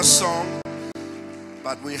another song,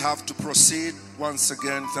 but we have to proceed. Once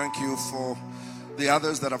again, thank you for the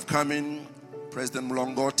others that have come in. President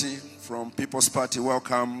Mlongoti from People's Party,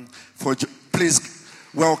 welcome. Please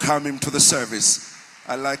welcome him to the service.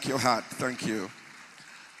 I like your hat. Thank you.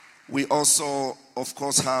 We also, of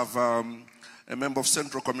course, have a member of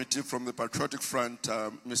Central Committee from the Patriotic Front,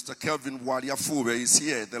 Mr. Kelvin Waliafube is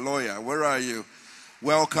here, the lawyer. Where are you?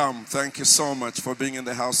 Welcome. Thank you so much for being in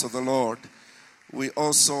the house of the Lord. We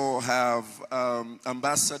also have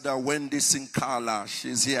Ambassador Wendy Sinkala.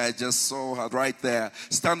 She's here. I just saw her right there.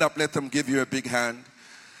 Stand up. Let them give you a big hand.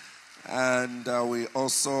 And we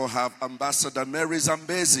also have Ambassador Mary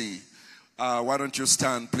Zambezi. Why don't you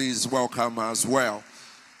stand? Please welcome her as well.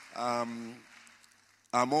 I'm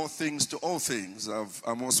all things to all things.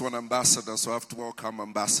 I'm also an ambassador, so I have to welcome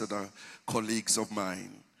ambassador colleagues of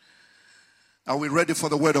mine. Are we ready for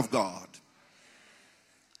the word of God?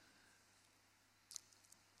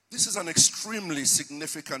 This is an extremely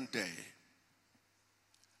significant day.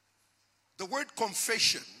 The word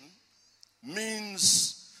confession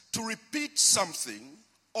means to repeat something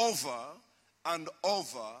over and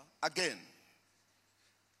over again.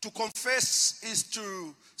 To confess is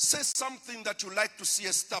to say something that you like to see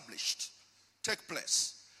established, take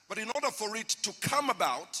place. But in order for it to come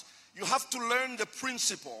about, you have to learn the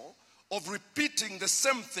principle of repeating the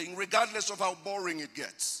same thing regardless of how boring it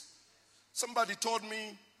gets. Somebody told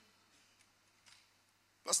me,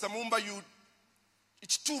 Pastor Mumba,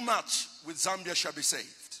 it's too much with Zambia shall be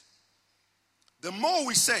saved. The more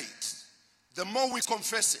we say it, the more we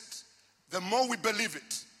confess it, the more we believe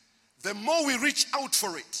it, the more we reach out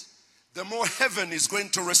for it, the more heaven is going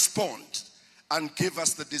to respond and give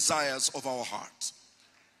us the desires of our heart.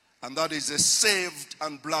 And that is a saved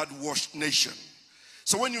and blood-washed nation.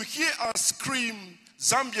 So when you hear us scream,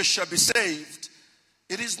 Zambia shall be saved,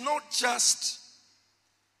 it is not just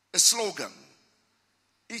a slogan.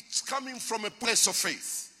 It's coming from a place of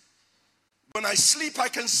faith. When I sleep, I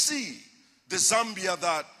can see the Zambia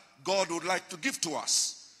that God would like to give to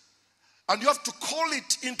us. And you have to call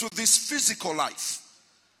it into this physical life.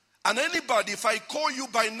 And anybody, if I call you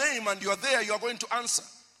by name and you're there, you're going to answer.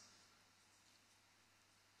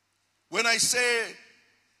 When I say,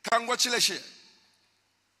 Kangwachileshe,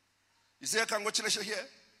 is there Kangwachileshe here?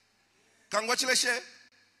 Kangwachileshe?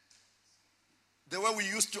 The way we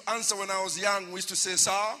used to answer when I was young, we used to say,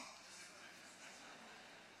 sir.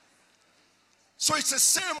 So it's the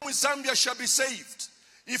same with Zambia shall be saved.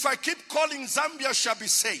 If I keep calling Zambia shall be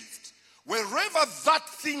saved, wherever that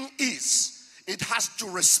thing is, it has to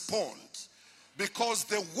respond. Because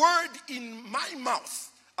the word in my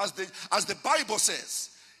mouth, as the Bible says,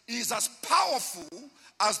 is as powerful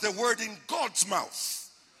as the word in God's mouth.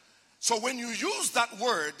 So when you use that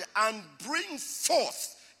word and bring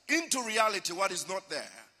forth into reality what is not there,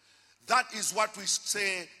 that is what we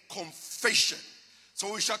say confession.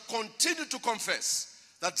 So we shall continue to confess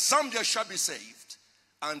that Zambia shall be saved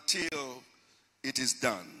until it is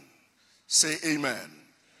done. Say amen.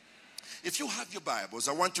 If you have your Bibles,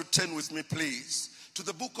 I want you to turn with me, please, to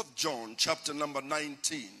the book of John, chapter number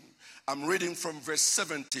 19. I'm reading from verse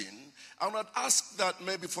 17. I would ask that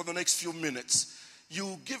maybe for the next few minutes,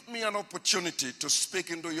 you give me an opportunity to speak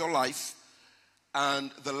into your life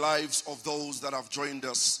and the lives of those that have joined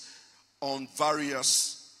us on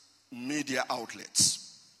various media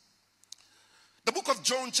outlets. The book of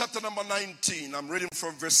John, chapter number 19, I'm reading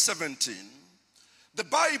from verse 17. The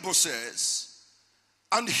Bible says,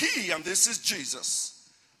 and he, and this is Jesus,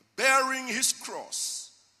 bearing his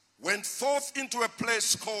cross, went forth into a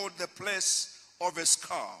place called the place of a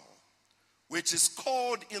skull, which is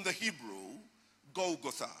called in the Hebrew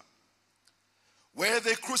Golgotha, where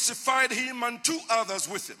they crucified him and two others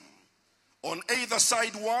with him, on either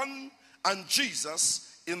side one, and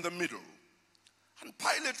Jesus in the middle. And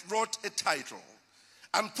Pilate wrote a title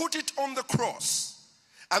and put it on the cross,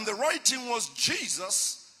 and the writing was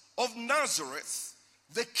Jesus of Nazareth,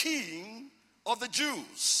 the King of the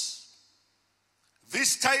Jews.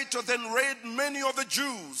 This title then read many of the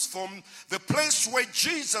Jews, from the place where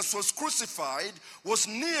Jesus was crucified was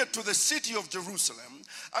near to the city of Jerusalem,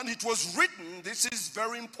 and it was written, this is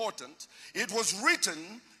very important, it was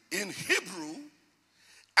written in Hebrew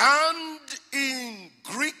and in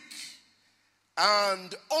Greek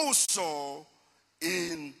and also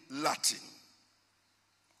in Latin.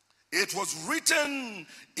 It was written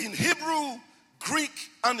in Hebrew,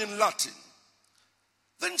 Greek, and in Latin.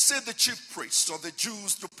 Then said the chief priests or the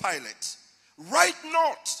Jews to Pilate, write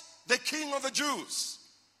not the King of the Jews.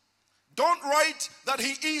 Don't write that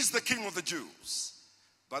he is the King of the Jews,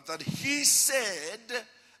 but that he said,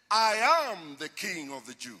 I am the King of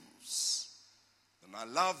the Jews. And I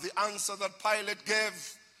love the answer that Pilate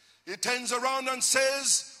gave. He turns around and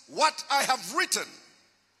says, what I have written,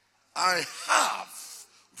 I have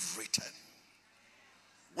written.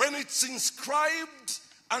 When it's inscribed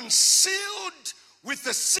and sealed with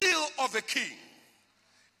the seal of a king,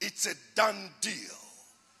 it's a done deal.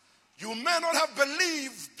 You may not have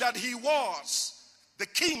believed that he was the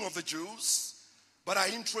King of the Jews, but I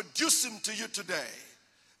introduce him to you today,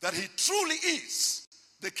 that he truly is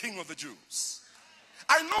the King of the Jews.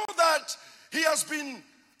 I know that he has been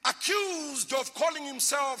accused of calling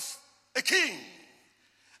himself a king.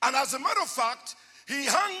 And as a matter of fact, he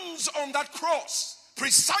hangs on that cross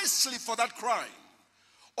precisely for that crime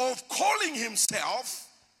of calling himself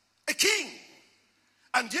a king.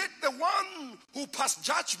 And yet the one who passed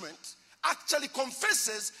judgment actually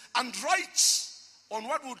confesses and writes on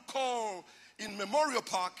what we would call in Memorial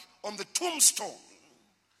Park on the tombstone.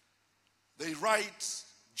 They write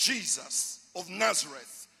Jesus of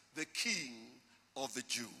Nazareth, the King of the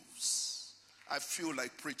Jews. I feel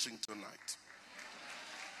like preaching tonight.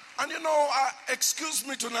 And you know, excuse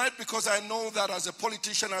me tonight because I know that as a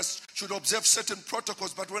politician I should observe certain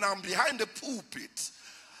protocols, but when I'm behind the pulpit,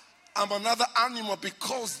 I'm another animal,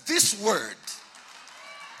 because this word,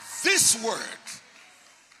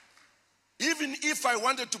 even if I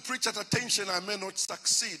wanted to preach at attention, I may not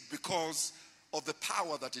succeed because of the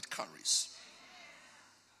power that it carries.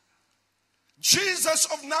 Jesus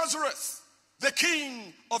of Nazareth, the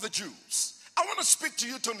King of the Jews. I want to speak to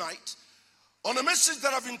you tonight on a message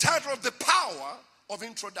that I've entitled The Power of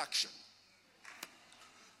Introduction.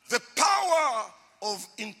 The power of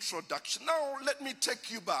introduction. Now, let me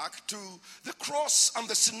take you back to the cross and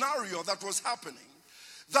the scenario that was happening.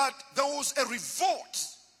 That there was a revolt,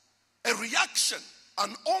 a reaction,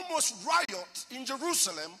 an almost riot in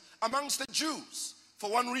Jerusalem amongst the Jews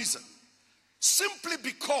for one reason. Simply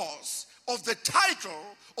because of the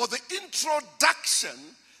title or the introduction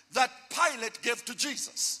that Pilate gave to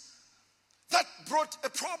Jesus. That brought a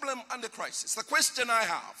problem and a crisis. The question I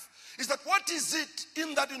have is that what is it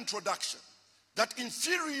in that introduction that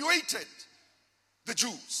infuriated the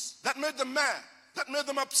Jews, that made them mad, that made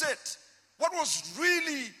them upset? What was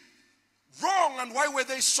really wrong, and why were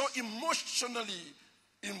they so emotionally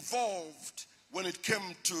involved when it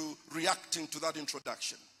came to reacting to that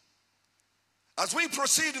introduction? As we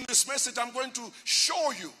proceed in this message, I'm going to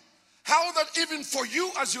show you how that even for you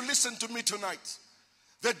as you listen to me tonight,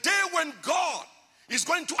 the day when God is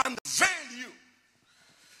going to unveil you,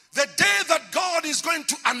 the day that God is going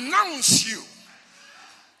to announce you,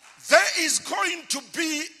 there is going to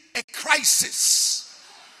be a crisis,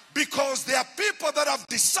 because there are people that have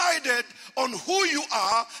decided on who you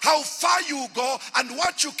are, how far you go, and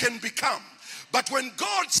what you can become. But when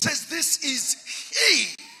God says this is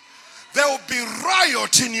He, there will be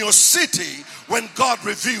riot in your city when God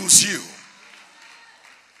reveals you.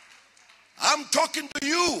 I'm talking to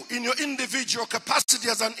you in your individual capacity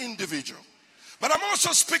as an individual. But I'm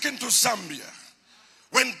also speaking to Zambia.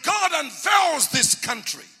 When God unveils this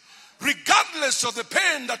country, regardless of the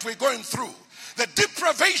pain that we're going through, the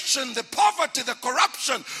deprivation, the poverty, the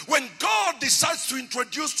corruption, when God decides to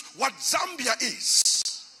introduce what Zambia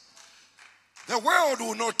is, the world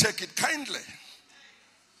will not take it kindly.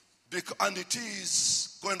 And it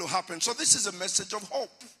is going to happen. So this is a message of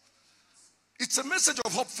hope. It's a message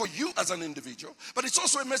of hope for you as an individual, but it's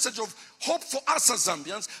also a message of hope for us as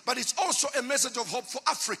Zambians, but it's also a message of hope for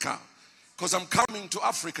Africa, because I'm coming to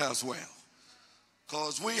Africa as well.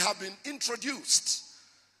 Because we have been introduced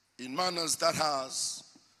in manners that has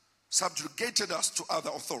subjugated us to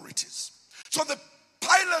other authorities. So the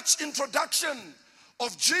Pilate's introduction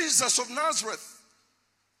of Jesus of Nazareth,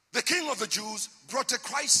 the King of the Jews, brought a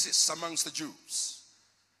crisis amongst the Jews.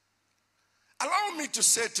 Allow me to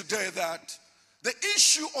say today that the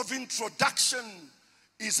issue of introduction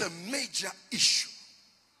is a major issue.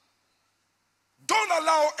 Don't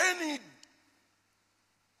allow any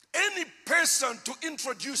person to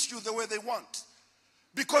introduce you the way they want,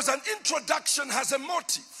 because an introduction has a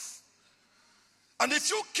motive. And if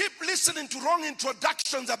you keep listening to wrong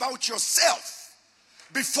introductions about yourself,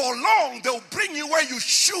 before long they'll bring you where you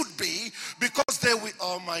should be, because they will,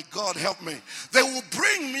 oh my God, help me, they will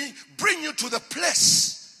bring you to the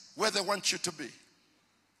place where they want you to be.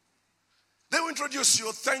 They will introduce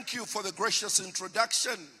you. Thank you for the gracious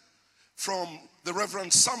introduction from the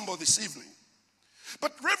Reverend Sambo this evening.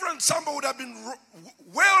 But Reverend Sambo would have been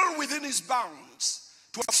well within his bounds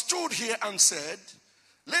to have stood here and said,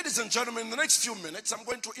 ladies and gentlemen, in the next few minutes, I'm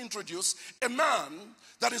going to introduce a man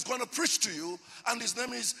that is going to preach to you, and his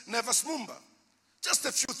name is Nevers Mumba. Just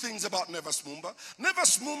a few things about Nevers Mumba.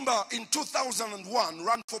 Nevers Mumba in 2001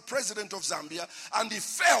 ran for president of Zambia, and he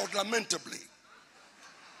failed lamentably.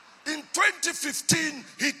 In 2015,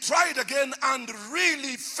 he tried again and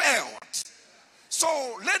really failed.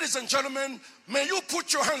 So, ladies and gentlemen, may you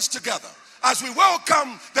put your hands together as we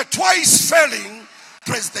welcome the twice failing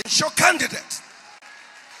presidential candidate.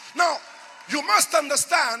 Now, you must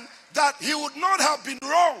understand that he would not have been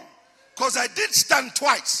wrong, because I did stand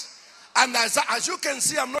twice. And as you can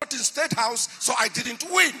see, I'm not in State House, so I didn't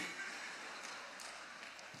win.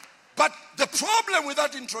 But the problem with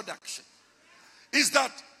that introduction is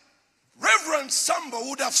that Reverend Sambo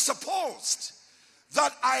would have supposed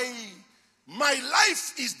that my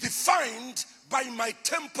life is defined by my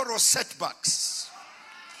temporal setbacks.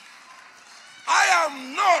 I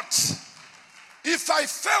am not. If I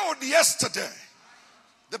failed yesterday,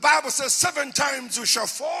 the Bible says 7 times you shall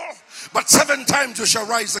fall, but 7 times you shall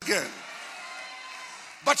rise again.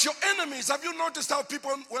 But your enemies, have you noticed how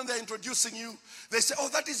people, when they're introducing you, they say, oh,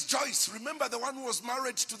 that is Joyce. Remember the one who was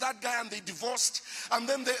married to that guy and they divorced? And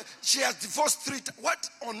then she has divorced 3 times. What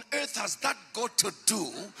on earth has that got to do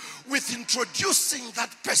with introducing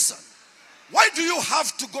that person? Why do you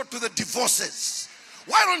have to go to the divorces?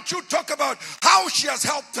 Why don't you talk about how she has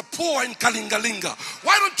helped the poor in Kalingalinga?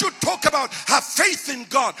 Why don't you talk about her faith in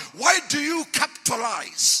God? Why do you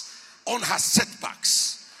capitalize on her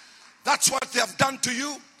setbacks? That's what they have done to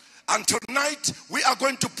you. And tonight, we are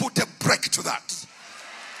going to put a break to that.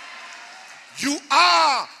 You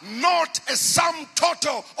are not a sum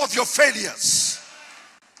total of your failures.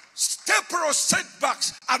 Temporal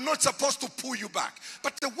setbacks are not supposed to pull you back.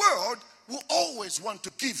 But the world will always want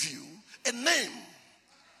to give you a name.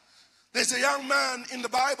 There's a young man in the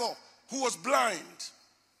Bible who was blind.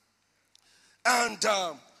 And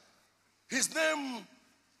his name,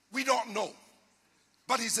 we don't know.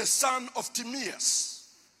 But he's a son of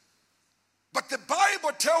Timaeus. But the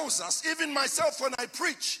Bible tells us, even myself when I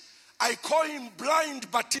preach, I call him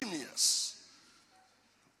blind Bartimaeus.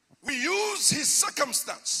 We use his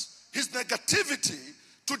circumstance, his negativity,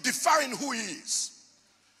 to define who he is.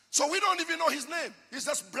 So we don't even know his name. He's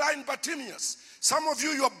just blind Bartimaeus. Some of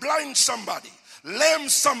you are blind somebody, lame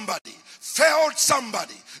somebody, failed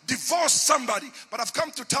somebody, divorced somebody. But I've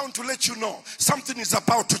come to town to let you know something is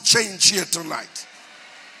about to change here tonight.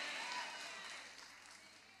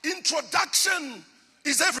 Introduction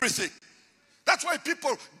is everything. That's why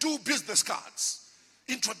people do business cards.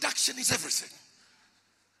 Introduction is everything.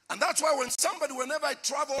 And that's why whenever I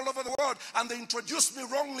travel all over the world and they introduce me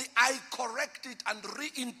wrongly, I correct it and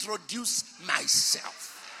reintroduce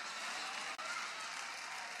myself.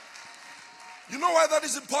 You know why that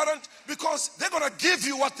is important? Because they're going to give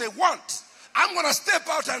you what they want. I'm going to step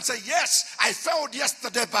out and say, yes, I failed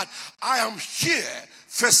yesterday, but I am here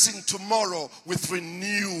facing tomorrow with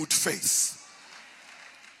renewed faith.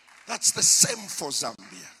 That's the same for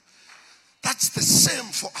Zambia. That's the same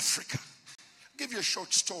for Africa. I'll give you a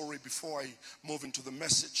short story before I move into the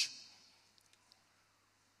message.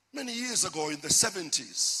 Many years ago in the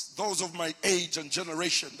 70s, those of my age and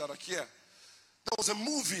generation that are here, there was a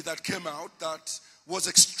movie that came out that was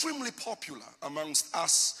extremely popular amongst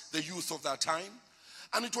us, the youth of that time.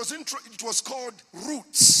 And it was called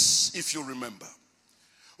Roots, if you remember.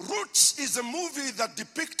 Roots is a movie that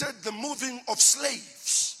depicted the moving of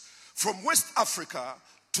slaves from West Africa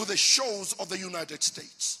to the shores of the United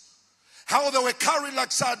States. How they were carried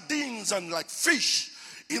like sardines and like fish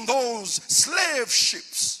in those slave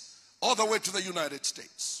ships all the way to the United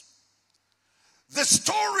States. The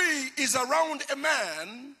story is around a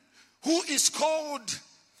man who is called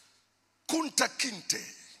Kunta Kinte.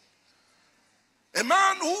 A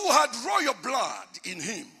man who had royal blood in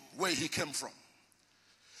him where he came from.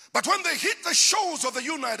 But when they hit the shores of the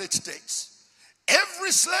United States,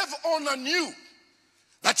 every slave owner knew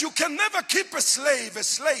that you can never keep a slave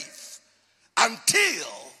until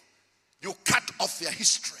you cut off their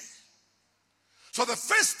history. So the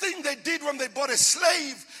first thing they did when they bought a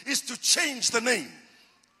slave is to change the name.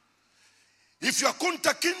 If you're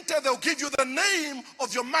Kunta Kinte, they'll give you the name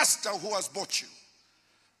of your master who has bought you.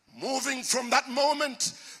 Moving from that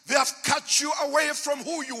moment, they have cut you away from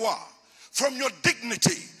who you are, from your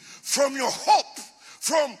dignity, from your hope,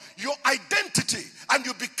 from your identity, and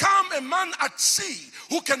you become a man at sea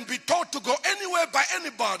who can be taught to go anywhere by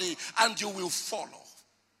anybody and you will follow.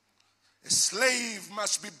 A slave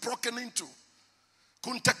must be broken into.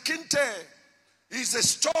 Kunta Kinte is a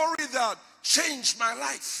story that changed my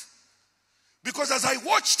life. Because as I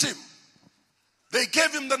watched him, they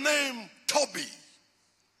gave him the name Toby.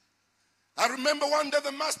 I remember one day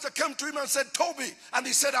the master came to him and said, Toby. And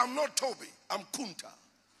he said, I'm not Toby, I'm Kunta.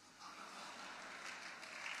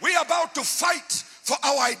 We are about to fight for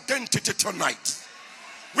our identity tonight.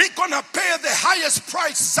 We're going to pay the highest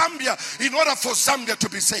price, Zambia, in order for Zambia to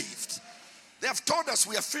be saved. They have told us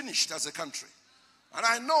we are finished as a country. And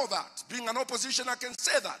I know that. Being an opposition, I can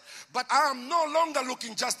say that. But I am no longer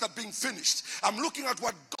looking just at being finished. I'm looking at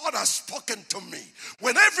what God has spoken to me.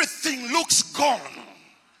 When everything looks gone,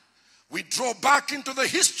 we draw back into the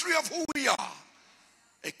history of who we are.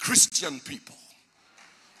 A Christian people.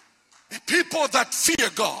 A people that fear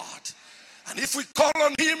God. And if we call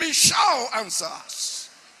on him, he shall answer us.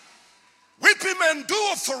 Weeping may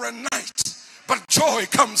endure for a night, but joy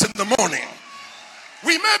comes in the morning.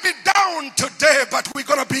 We may be down today, but we're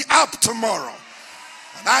going to be up tomorrow.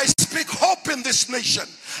 And I speak hope in this nation.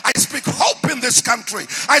 I speak hope in this country.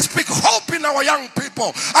 I speak hope in our young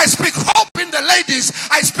people. I speak hope in the ladies.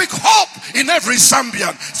 I speak hope in every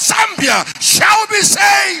Zambian. Zambia shall be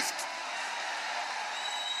saved.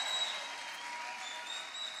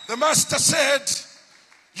 The master said,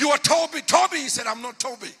 you are Toby. Toby, he said, I'm not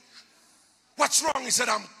Toby. What's wrong? He said,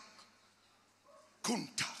 I'm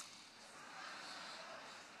Kunta.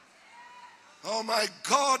 Oh my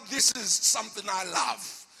God, this is something I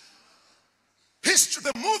love. History,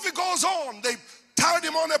 the movie goes on. They tied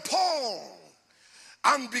him on a pole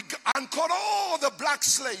and called all the black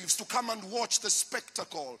slaves to come and watch the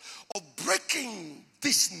spectacle of breaking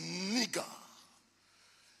this nigger.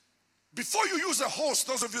 Before you use a horse,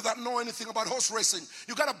 those of you that know anything about horse racing,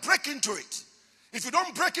 you got to break into it. If you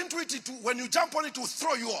don't break into it, when you jump on it, it will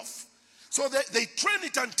throw you off. So they train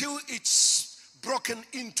it until it's broken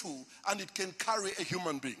into and it can carry a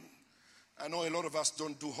human being. I know a lot of us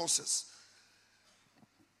don't do horses.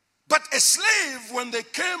 But a slave, when they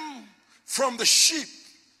came from the ship,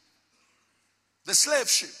 the slave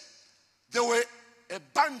ship, there were a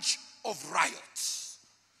bunch of riots.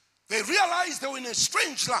 They realized they were in a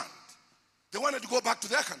strange land. They wanted to go back to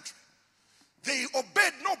their country. They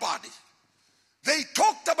obeyed nobody. They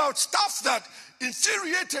talked about stuff that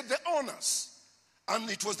infuriated the owners. And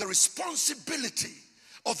it was the responsibility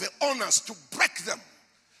of the owners to break them,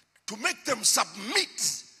 to make them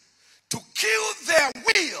submit, to kill their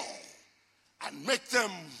will, and make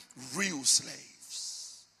them real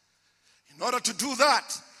slaves. In order to do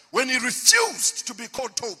that, when he refused to be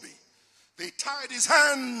called Toby, they tied his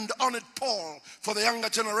hand on a pole for the younger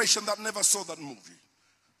generation that never saw that movie.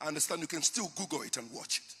 I understand you can still Google it and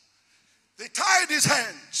watch it. They tied his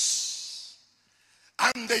hands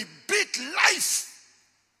and they beat life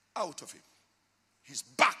out of him. His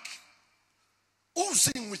back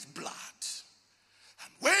oozing with blood.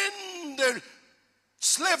 And when the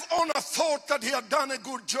slave owner thought that he had done a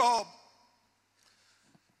good job,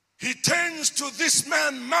 he turns to this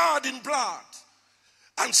man mad in blood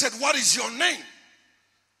and said, what is your name?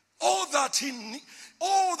 All that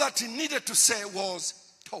he needed to say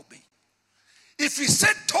was Toby. If he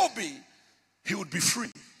said Toby, he would be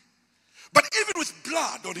free. But even with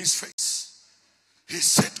blood on his face, he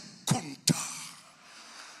said Kunta.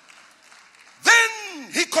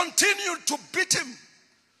 Then he continued to beat him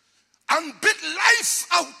and beat life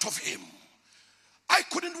out of him. I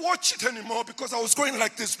couldn't watch it anymore because I was going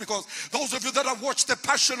like this, because those of you that have watched the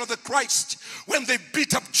Passion of the Christ, when they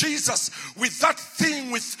beat up Jesus with that thing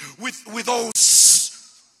with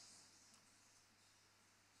those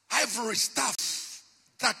ivory stuff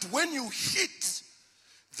that when you hit,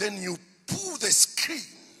 then you pull the skin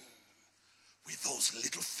with those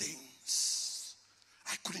little things.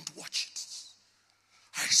 I couldn't watch it.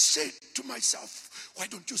 I said to myself, why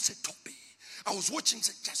don't you say Toby? I was watching,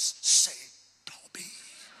 said, just say Toby.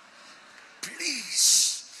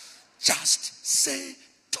 Please, just say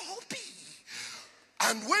Toby.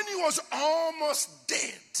 And when he was almost dead,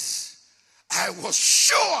 I was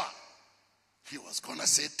sure he was going to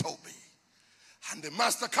say Toby. And the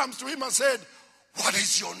master comes to him and said, what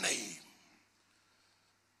is your name?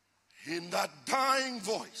 In that dying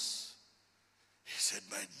voice, he said,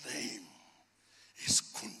 my name is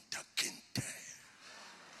Kunta Kinte.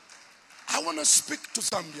 I want to speak to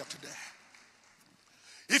Zambia today.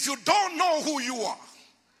 If you don't know who you are,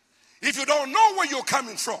 if you don't know where you're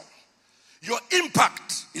coming from, your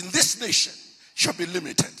impact in this nation shall be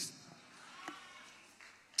limited.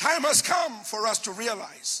 Time has come for us to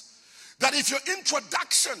realize that if your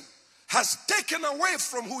introduction has taken away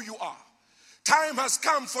from who you are, time has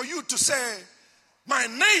come for you to say, my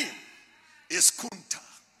name is Kunta.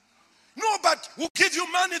 No, but we'll give you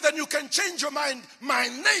money, then you can change your mind. My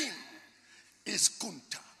name is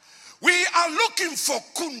Kunta. We are looking for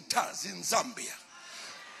Kuntas in Zambia.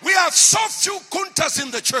 We have so few Kuntas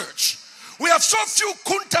in the church. We have so few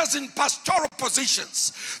Kuntas in pastoral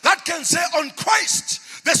positions that can say, on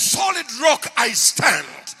Christ, the solid rock I stand.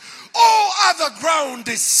 All other ground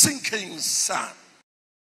is sinking sand.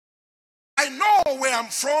 I know where I'm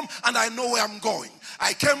from and I know where I'm going.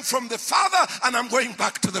 I came from the Father and I'm going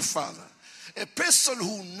back to the Father. A person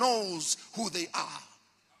who knows who they are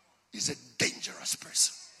is a dangerous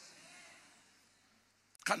person.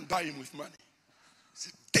 Can't buy him with money.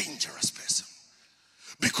 He's a dangerous person.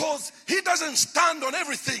 Because he doesn't stand on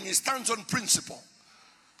everything, he stands on principle.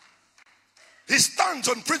 He stands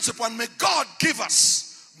on principle, and may God give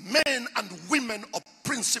us men and women of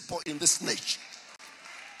principle in this nation.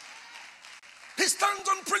 He stands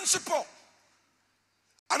on principle.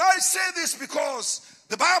 And I say this because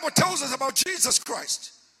the Bible tells us about Jesus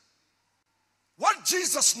Christ. What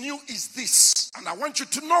Jesus knew is this, and I want you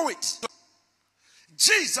to know it.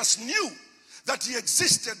 Jesus knew that he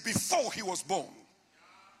existed before he was born.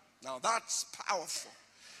 Now that's powerful.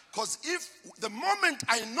 Because if the moment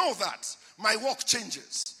I know that, my walk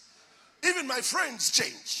changes. Even my friends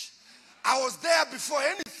change. I was there before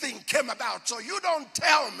anything came about. So you don't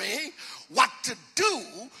tell me what to do,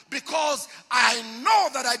 because I know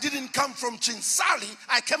that I didn't come from Chinsali.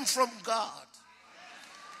 I came from God.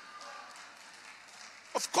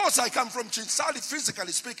 Of course I come from Chinsali,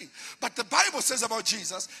 physically speaking. But the Bible says about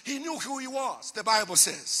Jesus, he knew who he was. The Bible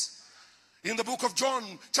says. In the book of John,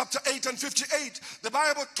 chapter 8 and 58, the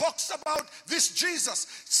Bible talks about this Jesus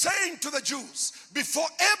saying to the Jews, before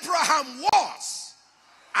Abraham was,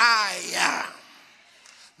 I am.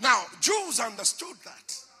 Now, Jews understood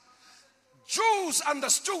that. Jews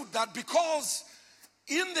understood that because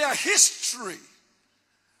in their history,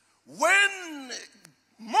 when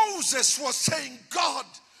Moses was saying, God,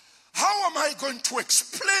 how am I going to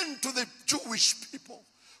explain to the Jewish people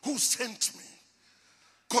who sent me?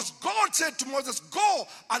 Because God said to Moses, go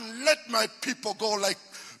and let my people go, like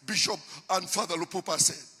Bishop and Father Lupupa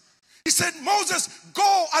said. He said, Moses,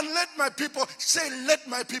 go and let my people, say, let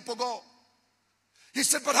my people go. He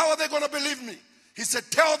said, but how are they going to believe me? He said,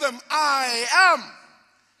 tell them I am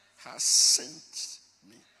has sent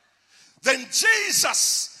me. Then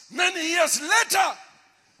Jesus, many years later,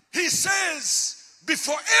 he says,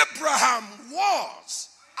 before Abraham was,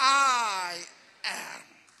 I am.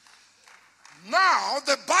 Now,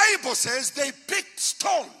 the Bible says they picked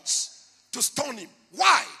stones to stone him.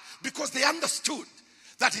 Why? Because they understood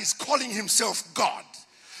that he's calling himself God.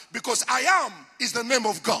 Because I am is the name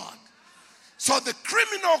of God. So the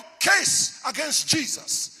criminal case against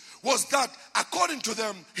Jesus was that, according to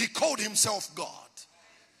them, he called himself God.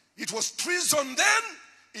 It was treason then,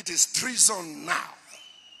 it is treason now.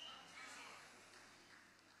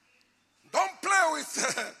 Don't play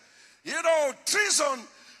with, treason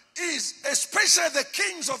is especially the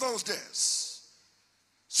kings of those days.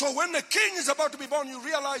 So when the king is about to be born, you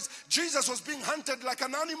realize Jesus was being hunted like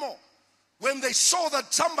an animal. When they saw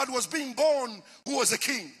that somebody was being born who was a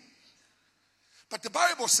king. But the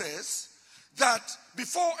Bible says that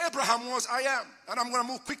before Abraham was, I am. And I'm going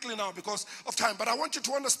to move quickly now because of time. But I want you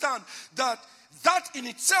to understand that that in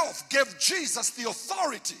itself gave Jesus the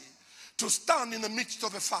authority to stand in the midst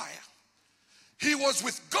of a fire. He was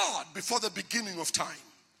with God before the beginning of time.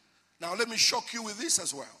 Now let me shock you with this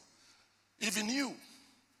as well. Even you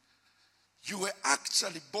were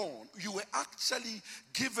actually born, you were actually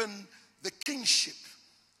given the kingship,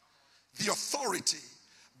 the authority,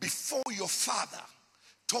 before your father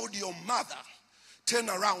told your mother, turn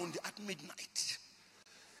around at midnight.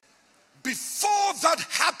 before that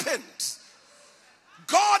happened,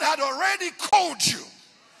 God had already called you.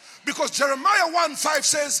 Because Jeremiah 1:5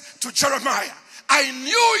 says to Jeremiah, I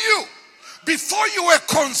knew you before you were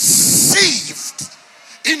conceived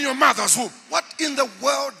in your mother's womb. What in the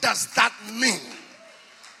world does that mean?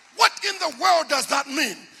 What in the world does that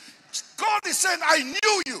mean? God is saying, I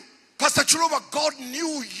knew you. Pastor Chulova, God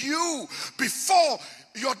knew you before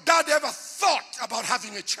your dad ever thought about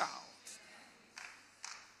having a child.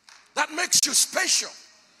 That makes you special.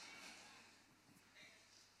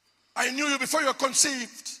 I knew you before you were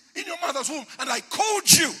conceived in your mother's womb, and I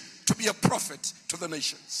called you to be a prophet to the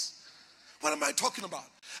nations. What am I talking about?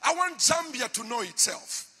 I want Zambia to know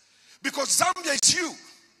itself, because Zambia is you.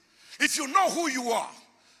 If you know who you are,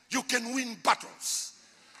 you can win battles,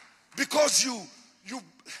 because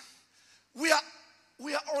we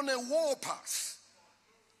are on a war path.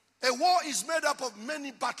 A war is made up of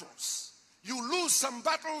many battles. You lose some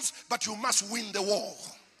battles, but you must win the war.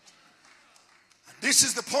 This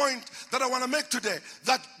is the point that I want to make today,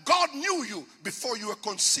 that God knew you before you were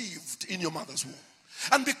conceived in your mother's womb.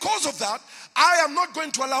 And because of that, I am not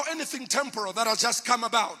going to allow anything temporal that has just come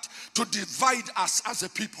about to divide us as a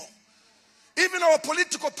people. Even our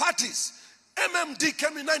political parties, MMD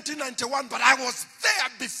came in 1991, but I was there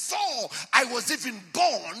before I was even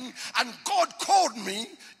born, and God called me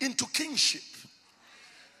into kingship.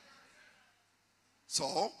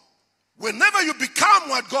 So, whenever you become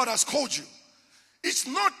what God has called you, it's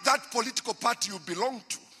not that political party you belong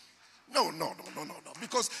to. No.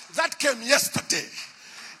 Because that came yesterday.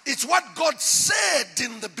 It's what God said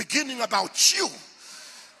in the beginning about you.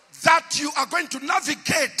 That you are going to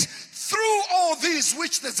navigate through all these,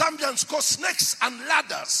 which the Zambians call snakes and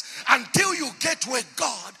ladders, until you get where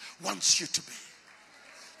God wants you to be.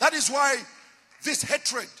 That is why this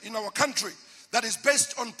hatred in our country that is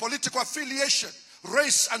based on political affiliation,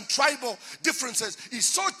 race and tribal differences is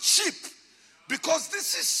so cheap, because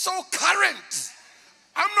this is so current.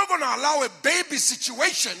 I'm not going to allow a baby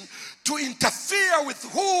situation to interfere with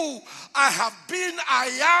who I have been,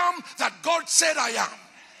 I am, that God said I am.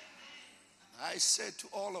 I said to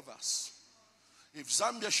all of us, if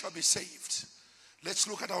Zambia shall be saved, let's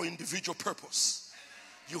look at our individual purpose.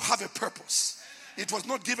 You have a purpose. It was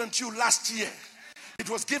not given to you last year. It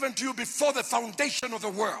was given to you before the foundation of the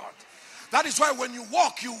world. That is why when you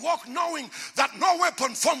walk knowing that no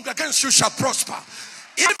weapon formed against you shall prosper.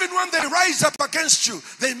 Even when they rise up against you,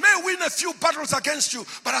 they may win a few battles against you,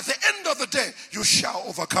 but at the end of the day, you shall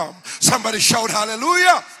overcome. Somebody shout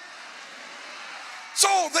hallelujah.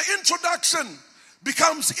 So the introduction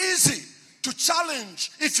becomes easy to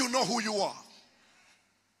challenge if you know who you are.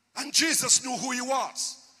 And Jesus knew who he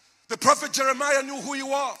was. The prophet Jeremiah knew who he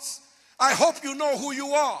was. I hope you know who you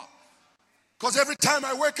are. Because every time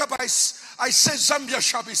I wake up, I say Zambia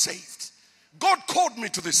shall be saved. God called me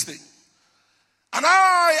to this thing. And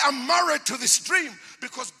I am married to this dream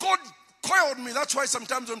because God called me. That's why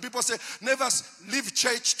sometimes when people say, Nevers, leave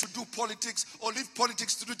church to do politics or leave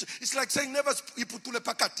politics to do church, it's like saying, Nevers, iputule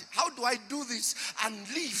pakati. How do I do this and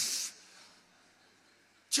leave?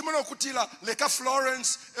 Chimono kutila leka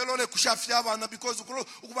Florence elole kushafia because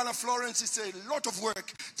ukubana Florence is a lot of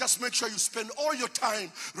work. Just make sure you spend all your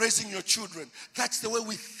time raising your children. That's the way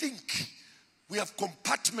we think. We have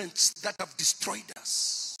compartments that have destroyed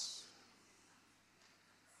us.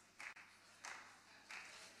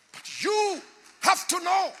 But you have to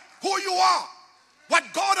know who you are. What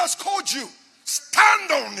God has called you.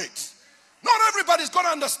 Stand on it. Not everybody's going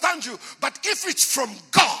to understand you, but if it's from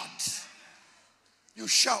God, you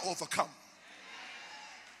shall overcome.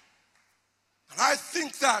 And I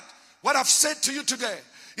think that what I've said to you today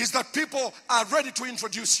is that people are ready to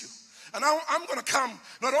introduce you. And I'm going to come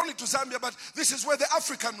not only to Zambia, but this is where the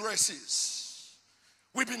African race is.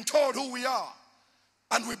 We've been told who we are,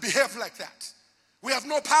 and we behave like that. We have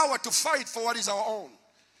no power to fight for what is our own.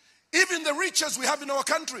 Even the riches we have in our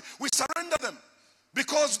country, we surrender them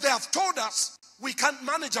because they have told us we can't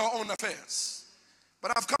manage our own affairs.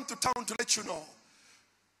 But I've come to town to let you know,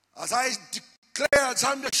 as I declare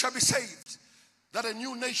Zambia shall be saved, that a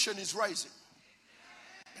new nation is rising.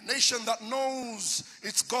 A nation that knows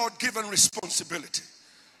its God-given responsibility.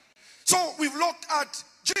 So we've looked at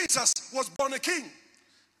Jesus was born a king.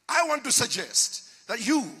 I want to suggest that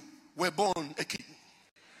you were born a king.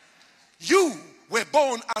 You were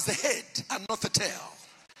born as the head and not the tail.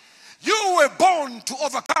 You were born to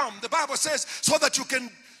overcome, the Bible says, so that you can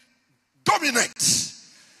dominate,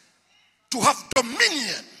 to have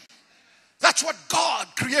dominion. That's what God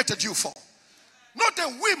created you for. Not a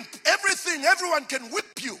wimp. Everyone can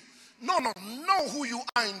whip you. No. Know who you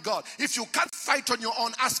are in God. If you can't fight on your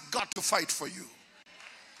own, ask God to fight for you.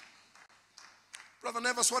 Brother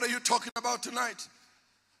Nevers, what are you talking about tonight?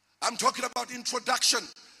 I'm talking about introduction.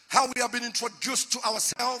 How we have been introduced to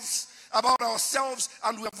ourselves, about ourselves,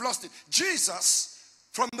 and we have lost it. Jesus,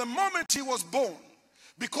 from the moment he was born,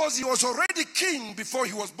 because he was already king before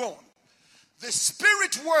he was born, the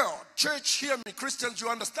spirit world, church, hear me, Christians, you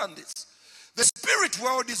understand this. The spirit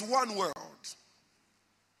world is one world.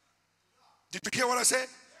 Did you hear what I said?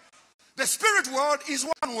 The spirit world is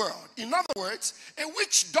one world. In other words, a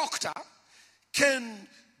witch doctor can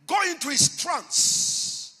go into his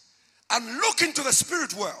trance and look into the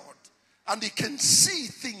spirit world, and he can see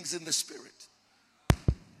things in the spirit.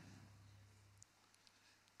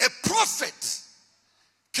 A prophet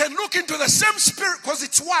can look into the same spirit, because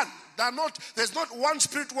it's one. There's not one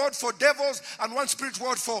spirit world for devils and one spirit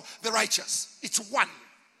world for the righteous. It's one.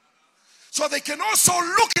 So they can also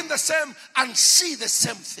look in the same and see the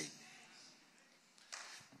same thing.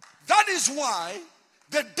 That is why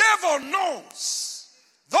the devil knows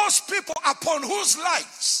those people upon whose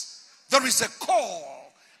lives there is a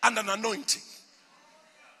call and an anointing.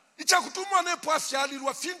 It's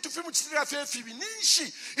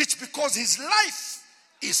because his life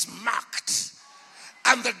is marked.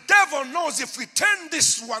 And the devil knows if we turn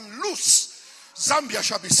this one loose, Zambia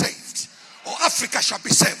shall be saved, or Africa shall be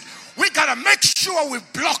saved. We got to make sure we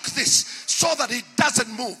block this so that it doesn't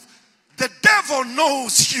move. The devil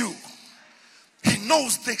knows you. He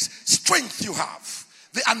knows the strength you have,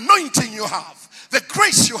 the anointing you have, the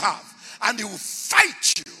grace you have, and he will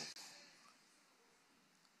fight you.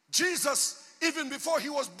 Jesus, even before he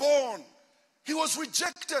was born, he was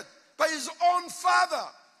rejected by his own father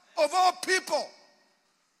of all people.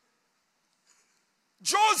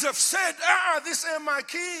 Joseph said, this ain't my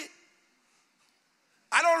kid.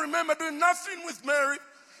 I don't remember doing nothing with Mary.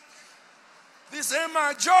 This ain't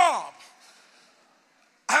my job.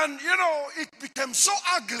 And it became so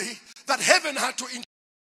ugly that heaven had to intervene.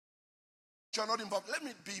 You're not involved. Let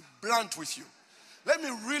me be blunt with you. Let me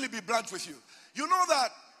really be blunt with you. You know that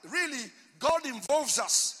really God involves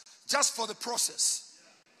us just for the process.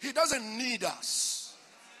 He doesn't need us.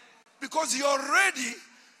 Because he already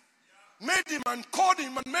made him and called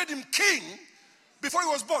him and made him king before he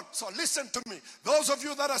was born. So listen to me. Those of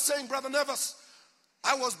you that are saying, Brother Nevers,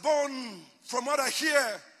 I was born, from what I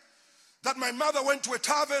hear, that my mother went to a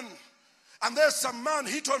tavern and there's some man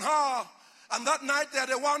hit on her, and that night they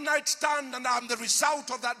had a one-night stand, and I'm the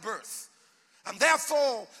result of that birth. And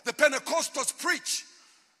therefore the Pentecostals preach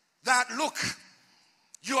that, look,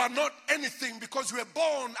 you are not anything because you were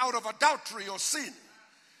born out of adultery or sin.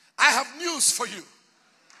 I have news for you.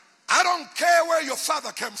 I don't care where your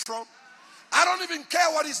father came from. I don't even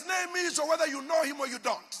care what his name is or whether you know him or you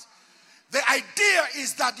don't. The idea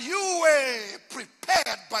is that you were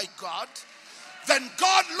prepared by God. Then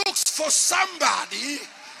God looks for somebody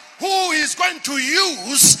who is going to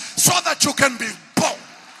use so that you can be born.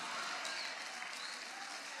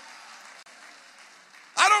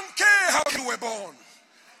 I don't care how you were born.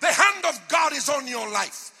 The hand of God is on your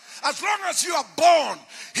life. As long as you are born,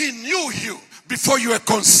 he knew you before you were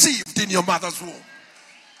conceived in your mother's womb.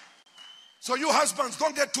 So you husbands,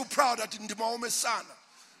 don't get too proud that in the Maome son,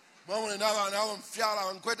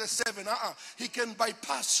 he can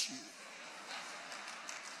bypass you.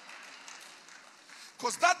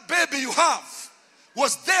 Because that baby you have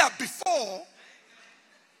was there before.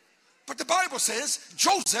 But the Bible says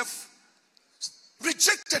Joseph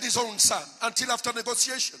rejected his own son until after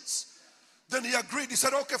negotiations. Then he agreed. He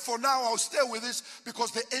said, okay, for now I'll stay with this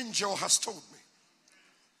because the angel has told me.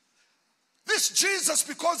 This Jesus,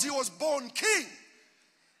 because he was born king,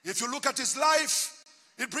 if you look at his life,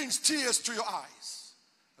 it brings tears to your eyes.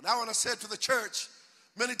 And I want to say to the church,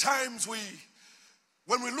 many times when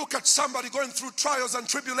we look at somebody going through trials and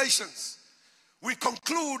tribulations, we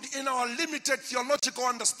conclude in our limited theological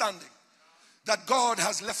understanding that God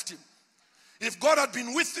has left him. If God had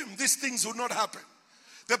been with him, these things would not happen.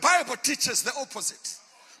 The Bible teaches the opposite.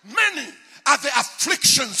 Many are the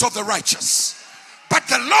afflictions of the righteous, but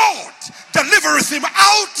the Lord delivereth him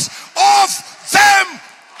out of them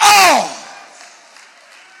all.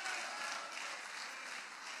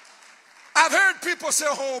 I've heard people say,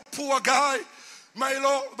 oh, poor guy, my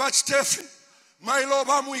Lord, but Stephen, my Lord,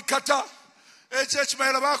 Bamuikata,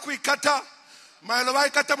 my Lord,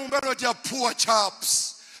 my Lord, poor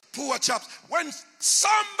chaps, poor chaps. When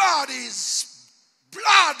somebody's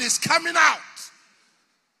blood is coming out,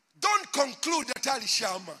 don't conclude that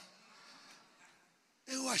Alishama.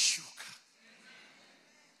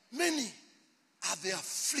 Many are the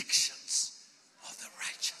afflictions of the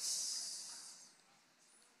righteous.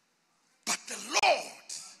 But the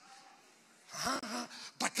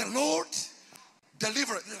Lord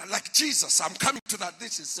delivered, like Jesus. I'm coming to that.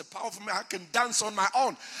 This is a powerful man. I can dance on my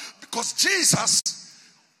own. Because Jesus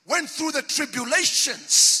went through the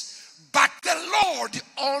tribulations, but the Lord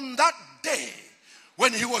on that day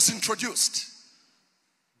when he was introduced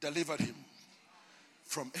delivered him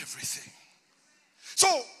from everything. So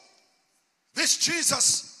this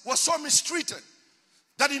Jesus was so mistreated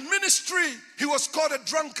that in ministry he was called a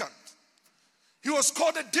drunkard. He was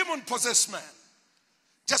called a demon-possessed man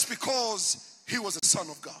just because he was a son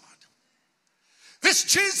of God. This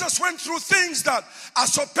Jesus went through things that are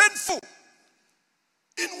so painful.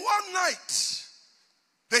 In one night,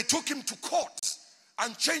 they took him to court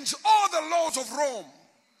and changed all the laws of Rome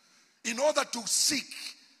in order to seek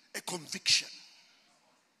a conviction.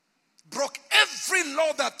 Broke every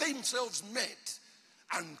law that they themselves made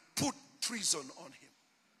and put treason on him.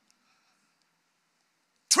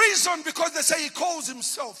 Treason because they say he calls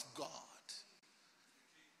himself God.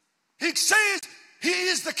 He says he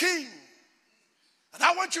is the king. And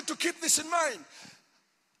I want you to keep this in mind.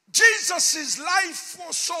 Jesus' life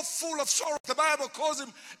was so full of sorrow. The Bible calls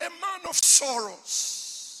him a man of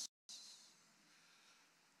sorrows.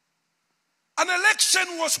 An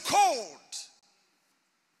election was called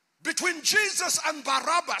between Jesus and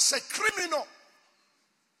Barabbas, a criminal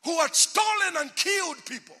who had stolen and killed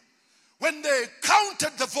people. When they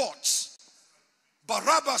counted the votes,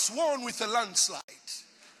 Barabbas won with a landslide.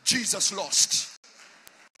 Jesus lost.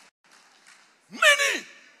 Many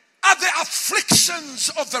are the afflictions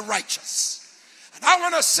of the righteous. And I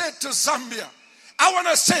want to say to Zambia, I want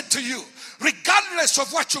to say to you, regardless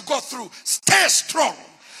of what you go through, stay strong.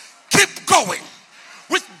 Keep going.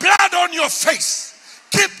 With blood on your face,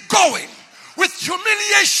 keep going. With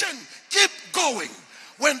humiliation, keep going.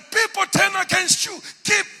 When people turn against you,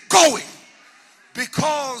 keep going.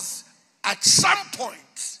 Because at some point,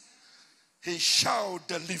 he shall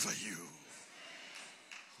deliver you.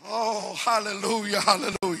 Oh, hallelujah,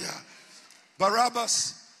 hallelujah.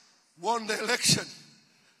 Barabbas won the election.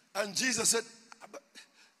 And Jesus said,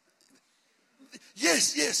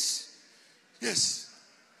 yes.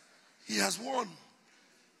 He has won.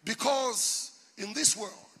 Because in this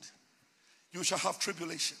world, you shall have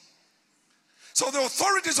tribulation. So the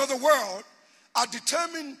authorities of the world are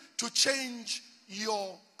determined to change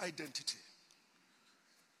your identity.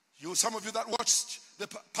 Some of you that watched the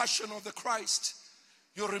Passion of the Christ,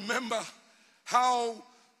 you remember how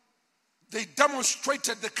they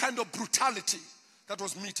demonstrated the kind of brutality that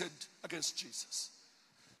was meted against Jesus.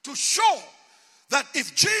 To show that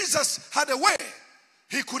if Jesus had a way,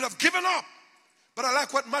 he could have given up. But I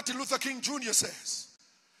like what Martin Luther King Jr. says.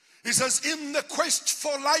 He says, in the quest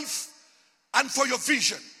for life and for your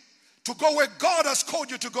vision, to go where God has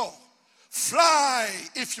called you to go, fly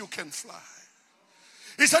if you can fly.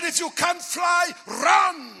 He said, if you can't fly,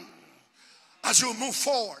 run as you move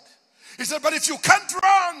forward. He said, but if you can't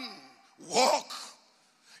run, walk.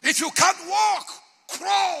 If you can't walk,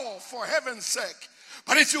 crawl for heaven's sake.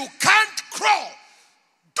 But if you can't crawl,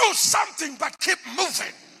 do something but keep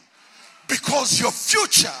moving. Because your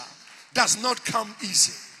future does not come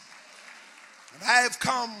easy. And I have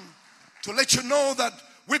come to let you know that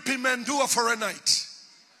weeping may endure for a night,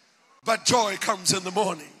 but joy comes in the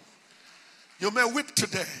morning. You may weep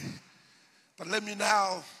today, but let me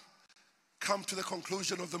now come to the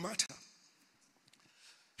conclusion of the matter.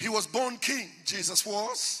 He was born king, Jesus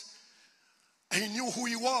was. He knew who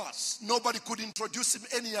he was. Nobody could introduce him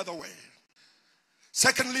any other way.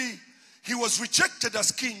 Secondly, he was rejected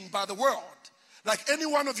as king by the world. Like any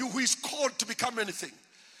one of you who is called to become anything,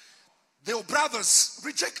 their brothers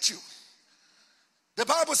reject you. The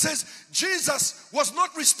Bible says Jesus was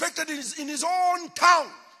not respected in his own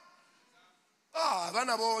town. He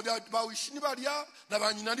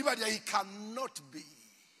cannot be.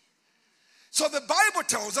 So the Bible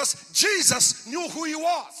tells us Jesus knew who he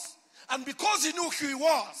was. And because he knew who he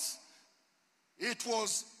was, it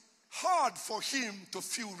was hard for him to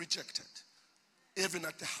feel rejected, even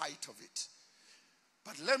at the height of it.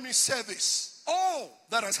 But let me say this. All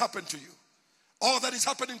that has happened to you, all that is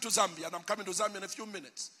happening to Zambia, and I'm coming to Zambia in a few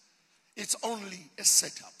minutes, it's only a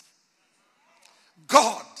setup.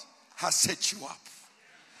 God has set you up.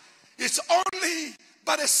 It's only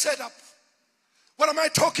but a setup. What am I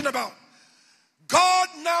talking about? God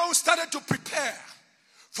now started to prepare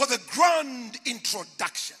for the grand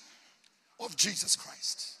introduction of Jesus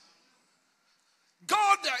Christ.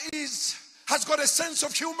 God has got a sense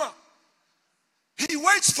of humor. He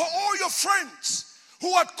waits for all your friends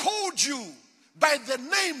who had called you by the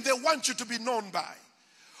name they want you to be known by,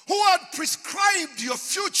 who had prescribed your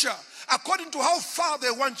future according to how far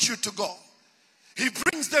they want you to go. He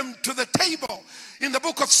brings them to the table. In the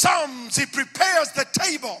book of Psalms, he prepares the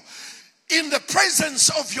table in the presence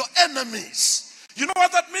of your enemies. You know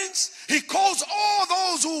what that means? He calls all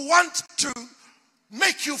those who want to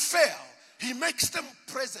make you fail. He makes them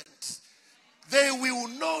present. They will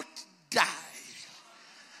not die.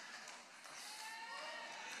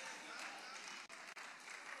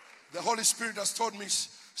 The Holy Spirit has told me,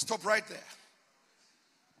 stop right there.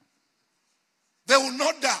 They will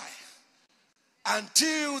not die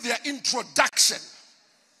until their introduction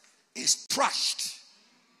is trashed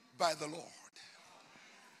by the Lord.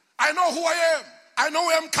 I know who I am. I know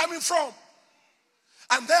where I'm coming from.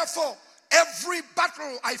 And therefore, every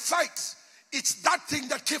battle I fight, it's that thing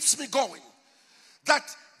that keeps me going. That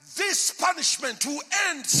this punishment will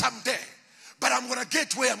end someday, but I'm going to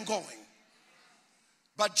get where I'm going.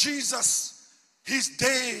 But Jesus, his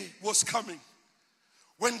day was coming.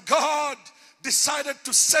 When God decided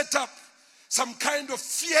to set up some kind of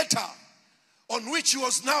theater on which he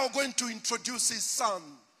was now going to introduce his son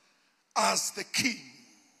as the king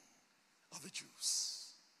of the Jews.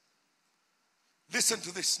 Listen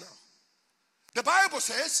to this now. The Bible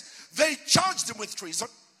says they charged him with treason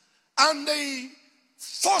and they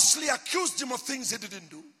falsely accused him of things he didn't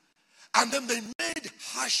do. And then they made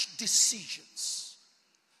harsh decisions.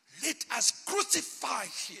 Let us crucify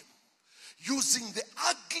him using the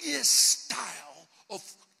ugliest style of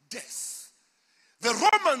death. The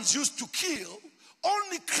Romans used to kill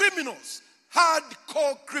only criminals,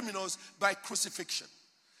 hardcore criminals, by crucifixion.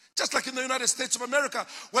 Just like in the United States of America,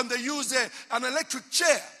 when they use an electric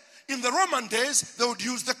chair, in the Roman days, they would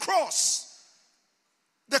use the cross.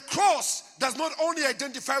 The cross does not only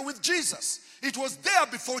identify with Jesus. It was there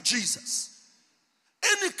before Jesus.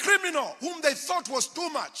 Any criminal whom they thought was too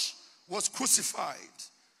much was crucified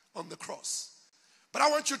on the cross. But I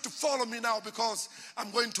want you to follow me now because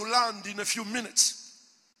I'm going to land in a few minutes.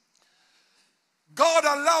 God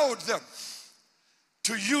allowed them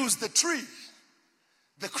to use the tree,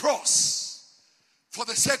 the cross, for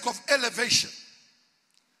the sake of elevation.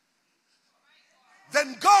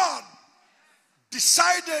 Then God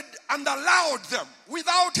decided and allowed them.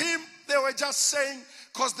 Without him, they were just saying,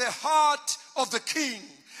 because the heart of the king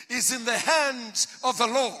is in the hands of the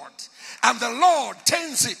Lord, and the Lord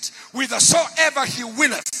turns it whithersoever he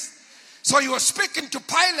willeth. So he was speaking to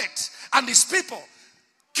Pilate and his people,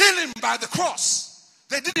 kill him by the cross.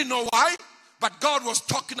 They didn't know why, but God was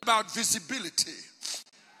talking about visibility.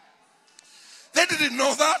 They didn't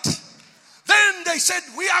know that. Then they said,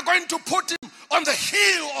 we are going to put him on the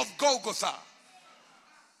hill of Golgotha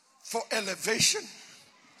for elevation.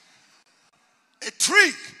 A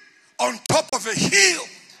tree on top of a hill.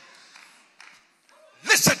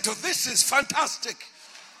 Listen to this, is fantastic.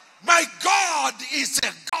 My God is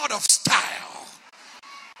a God of style.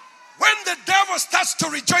 When the devil starts to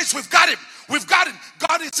rejoice, we've got him. We've got him.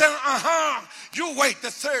 God is saying, you wait, the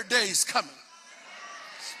third day is coming.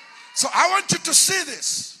 So I want you to see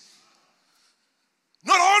this.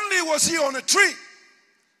 Not only was he on a tree,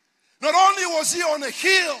 not only was he on a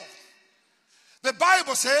hill, the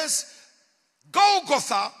Bible says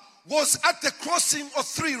Golgotha was at the crossing of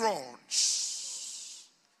 3 roads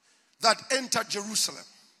that entered Jerusalem,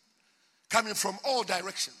 coming from all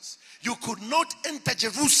directions. You could not enter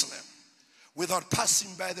Jerusalem without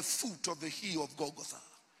passing by the foot of the hill of Golgotha.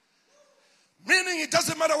 Meaning it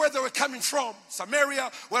doesn't matter where they were coming from, Samaria,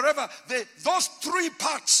 wherever, those 3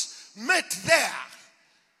 parts met there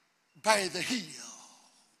by the hill.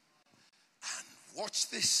 And watch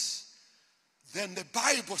this. Then the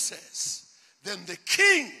Bible says, then the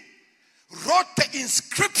king wrote the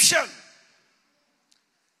inscription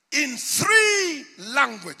in 3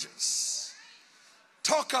 languages.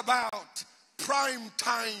 Talk about prime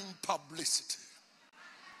time publicity.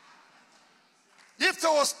 If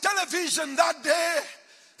there was television that day,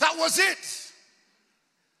 that was it.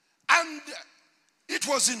 And it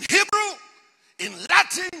was in Hebrew, in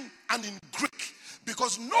Latin, and in Greek.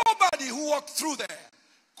 Because nobody who walked through there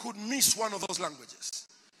could miss one of those languages.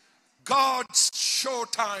 God's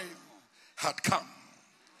showtime had come.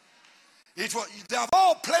 They have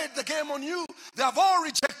all played the game on you. They have all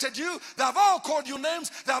rejected you. They have all called you names.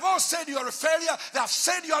 They have all said you are a failure. They have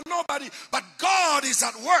said you are nobody. But God is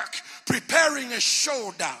at work preparing a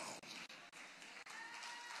showdown.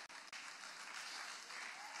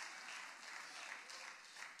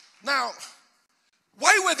 Now,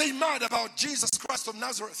 why were they mad about Jesus Christ of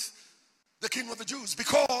Nazareth, the King of the Jews?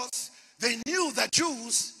 Because they knew that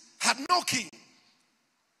Jews had no king.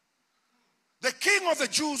 The King of the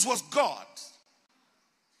Jews was God.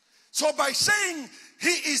 So by saying he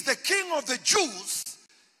is the King of the Jews,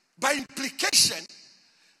 by implication,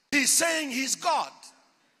 He's saying he's God.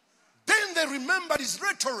 Then they remembered his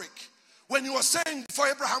rhetoric. When he was saying before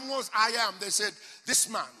Abraham was, I am. They said, this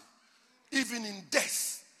man, even in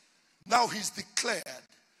death, now he's declared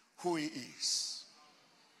who he is.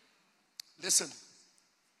 Listen,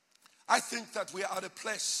 I think that we are at a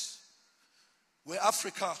place where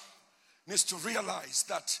Africa needs to realize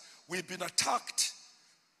that we've been attacked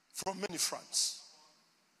from many fronts.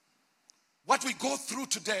 What we go through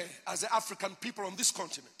today as the African people on this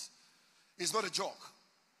continent is not a joke.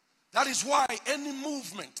 That is why any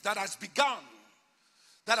movement that has begun,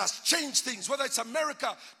 that has changed things, whether it's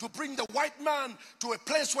America to bring the white man to a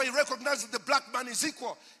place where he recognizes the black man is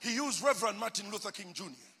equal, he used Reverend Martin Luther King Jr.,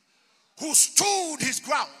 who stood his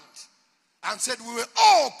ground and said we were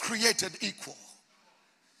all created equal.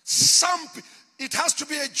 It has to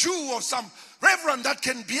be a Jew or some reverend that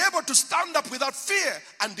can be able to stand up without fear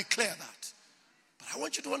and declare that. But I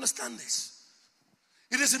want you to understand this.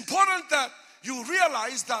 It is important that you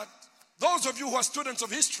realize that those of you who are students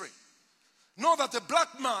of history know that the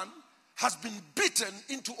black man has been beaten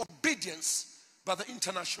into obedience by the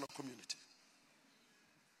international community.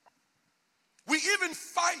 We even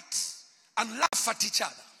fight and laugh at each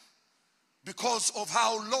other because of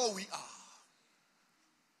how low we are.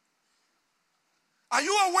 Are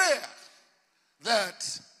you aware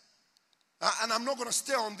that, and I'm not going to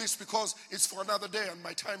stay on this because it's for another day and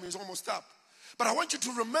my time is almost up, but I want you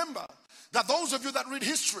to remember that those of you that read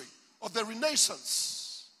history of the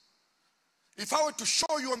Renaissance, if I were to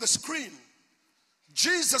show you on the screen,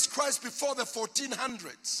 Jesus Christ before the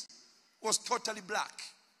 1400s was totally black.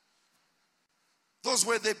 Those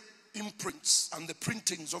were the imprints and the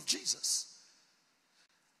printings of Jesus.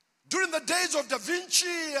 During the days of Da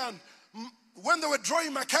Vinci and when they were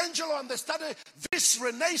drawing Michelangelo and they started, this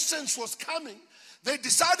Renaissance was coming, they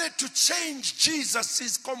decided to change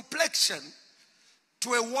Jesus' complexion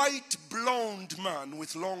to a white blonde man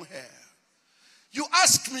with long hair. You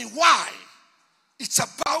ask me why? It's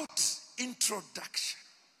about introduction.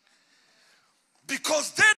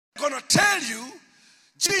 Because they're going to tell you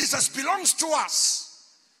Jesus belongs to us,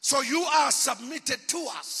 so you are submitted to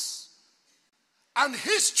us. And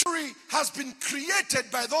history has been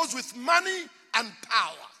created by those with money and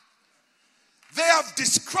power. They have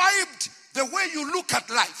described the way you look at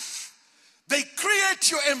life. They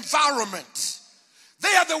create your environment. They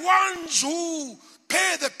are the ones who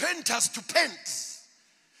pay the painters to paint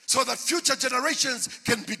so that future generations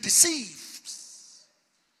can be deceived.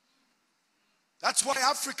 That's why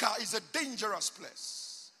Africa is a dangerous place.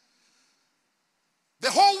 The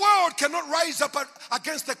whole world cannot rise up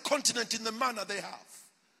against the continent in the manner they have.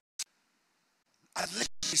 Unless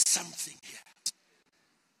there is something here.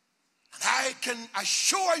 And I can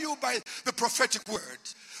assure you by the prophetic word,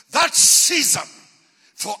 that season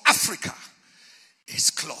for Africa is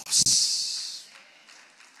close.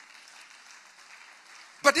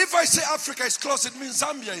 But if I say Africa is close, it means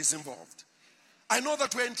Zambia is involved. I know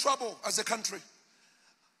that we're in trouble as a country.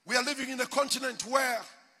 We are living in a continent where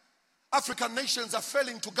African nations are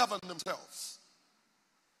failing to govern themselves.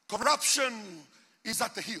 Corruption is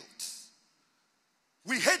at the hilt.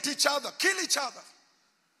 We hate each other, kill each other.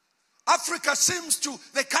 Africa seems to,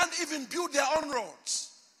 they can't even build their own roads,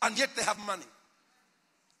 and yet they have money.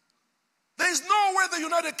 There is no way the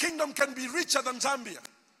United Kingdom can be richer than Zambia.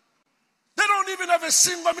 They don't even have a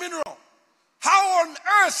single mineral. How on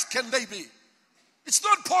earth can they be? It's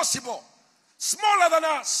not possible. Smaller than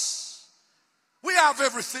us. We have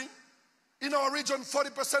everything. In our region,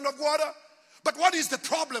 40% of water. But what is the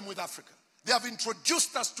problem with Africa? They have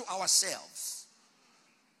introduced us to ourselves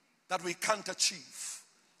that we can't achieve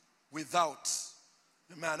without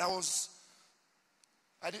the man. I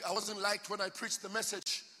wasn't liked when I preached the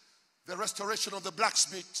message, the restoration of the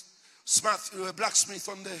blacksmith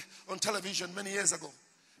on television many years ago.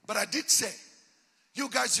 But I did say, you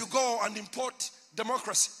guys, you go and import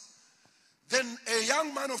democracy. Then a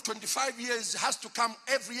young man of 25 years has to come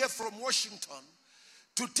every year from Washington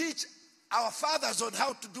to teach our fathers on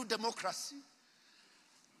how to do democracy.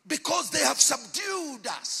 Because they have subdued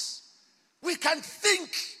us. We can't think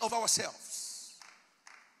of ourselves.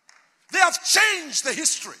 They have changed the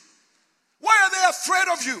history. Why are they afraid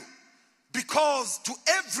of you? Because to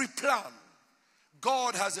every plan,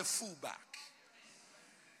 God has a fullback.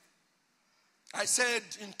 I said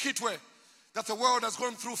in Kitwe that the world has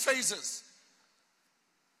gone through phases.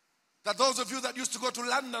 That those of you that used to go to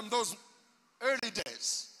London those early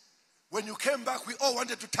days, when you came back, we all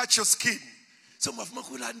wanted to touch your skin. Some of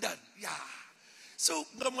Maku London, yeah. So,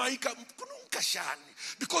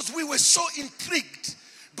 because we were so intrigued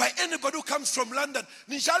by anybody who comes from London.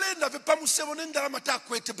 But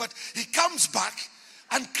he comes back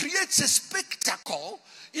and creates creates a spectacle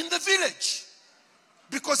in the village.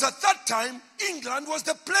 Because at that time, England was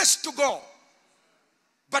the place to go.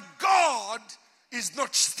 But God is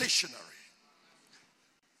not stationary.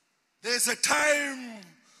 There's a time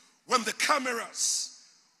when the cameras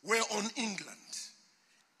were on England.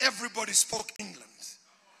 Everybody spoke England.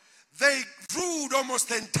 They ruled almost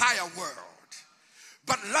the entire world.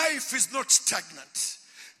 But life is not stagnant.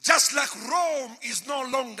 Just like Rome is no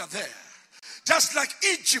longer there. Just like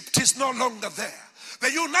Egypt is no longer there.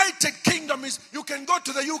 The United Kingdom is, you can go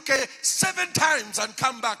to the UK 7 times and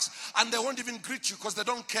come back and they won't even greet you because they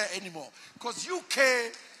don't care anymore. Because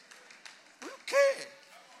UK.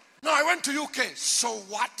 No, I went to UK. So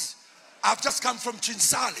what? I've just come from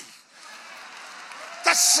Chinsali.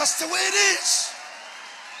 That's just the way it is.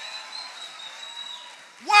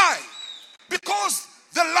 Why? Because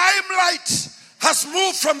the limelight has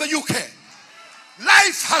moved from the UK.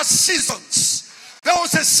 Life has seasons. There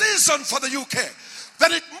was a season for the UK.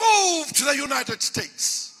 Then it moved to the United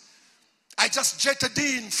States. I just jetted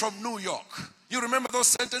in from New York. You remember those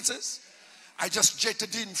sentences? I just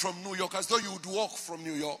jetted in from New York, as though you would walk from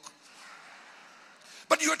New York.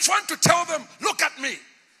 But you were trying to tell them, look at me.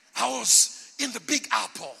 I was in the Big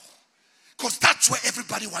Apple. Because that's where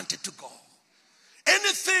everybody wanted to go.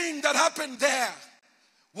 Anything that happened there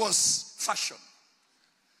was fashion.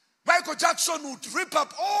 Michael Jackson would rip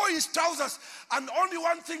up all his trousers and only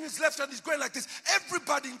one thing is left and he's going like this.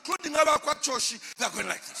 Everybody, including Abakwa Choshi, they're going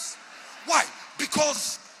like this. Why?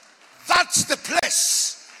 Because that's the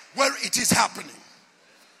place where it is happening.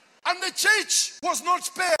 And the church was not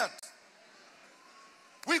spared.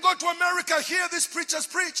 We go to America, hear these preachers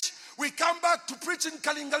preach. We come back to preach in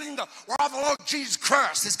Kalingalinga, where the Lord Jesus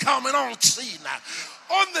Christ is coming on scene.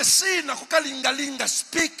 On the scene, Kalingalinga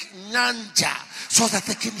speak Nyanja so that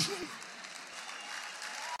they can hear.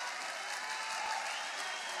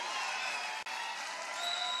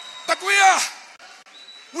 But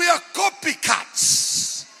we are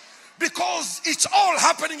copycats because it's all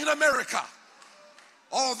happening in America.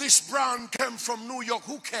 Oh, this brand came from New York.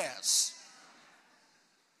 Who cares?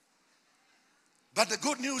 But the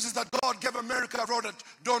good news is that God gave America a road at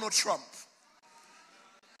Donald Trump.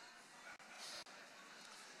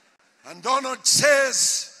 And Donald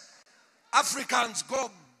says, Africans,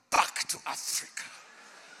 go back to Africa.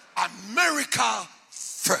 America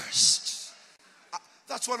first.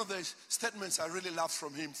 That's one of the statements I really love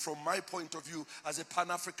from him, from my point of view as a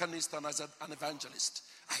Pan-Africanist and as an evangelist.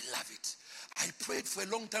 I love it. I prayed for a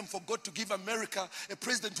long time for God to give America a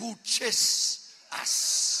president who would chase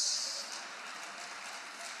us.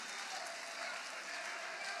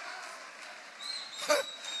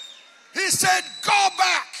 He said, go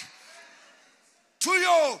back to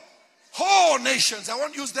your whole nations. I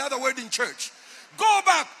won't use the other word in church. Go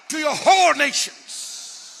back to your whole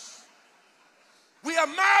nations. We are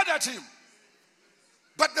mad at him.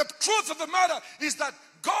 But the truth of the matter is that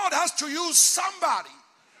God has to use somebody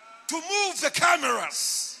to move the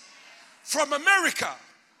cameras from America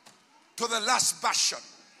to the last bastion.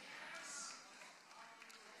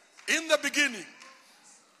 In the beginning,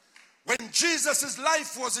 when Jesus'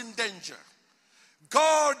 life was in danger,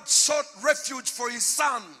 God sought refuge for his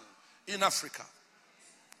son in Africa.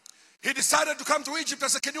 He decided to come to Egypt and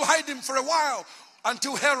said, can you hide him for a while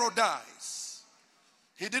until Herod dies?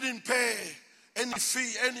 He didn't pay any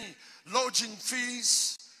fee, any lodging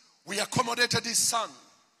fees. We accommodated his son.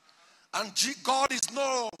 And God is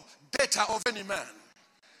no debtor of any man.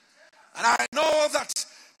 And I know that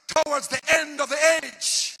towards the end of the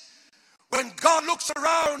age, when God looks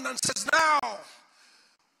around and says, now,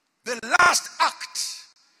 the last act,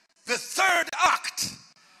 the third act,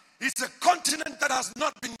 is a continent that has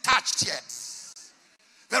not been touched yet.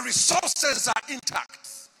 The resources are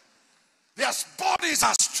intact. Their bodies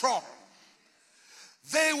are strong.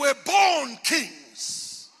 They were born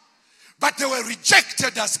kings, but they were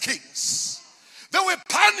rejected as kings. They were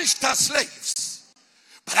punished as slaves.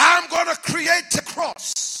 But I'm going to create a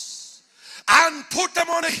cross and put them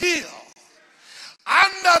on a hill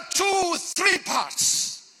under 2-3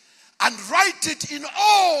 parts and write it in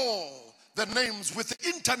all the names with the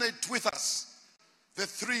internet with us. The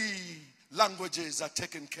 3 languages are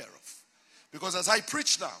taken care of. Because as I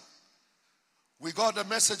preach now, we got a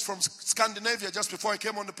message from Scandinavia just before I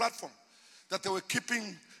came on the platform that they were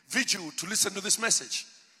keeping vigil to listen to this message.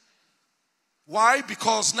 Why?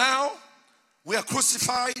 Because now we are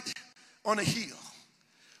crucified on a hill.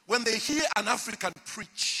 When they hear an African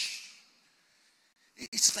preach,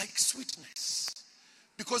 it's like sweetness.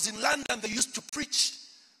 Because in London they used to preach,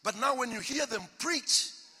 but now when you hear them preach,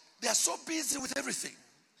 they are so busy with everything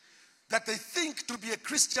that they think to be a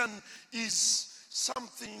Christian is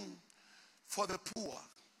something for the poor.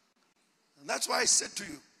 And that's why I said to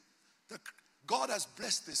you that God has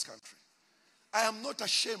blessed this country. I am not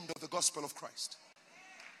ashamed of the gospel of Christ.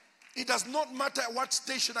 It does not matter what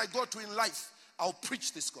station I go to in life, I'll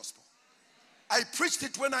preach this gospel. I preached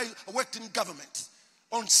it when I worked in government.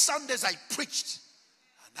 On Sundays I preached.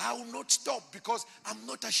 And I will not stop because I'm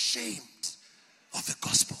not ashamed of the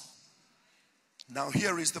gospel. Now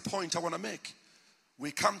here is the point I want to make.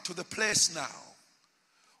 We come to the place now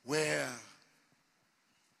where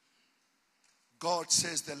God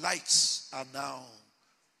says the lights are now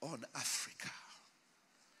on Africa.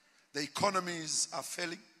 The economies are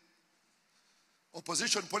failing.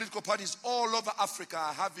 Opposition political parties all over Africa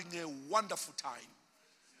are having a wonderful time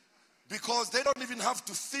because they don't even have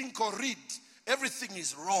to think or read. Everything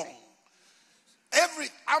is wrong.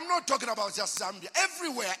 I'm not talking about just Zambia.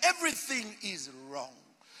 Everywhere, everything is wrong.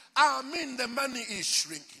 I mean, the money is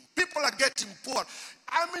shrinking. People are getting poor.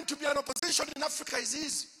 I mean, to be an opposition in Africa is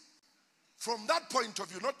easy. From that point of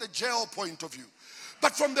view, not the jail point of view,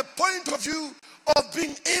 but from the point of view of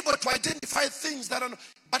being able to identify things that are,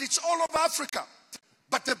 but it's all over Africa.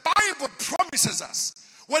 But the Bible promises us,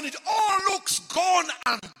 when it all looks gone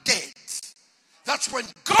and dead, that's when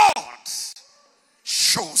God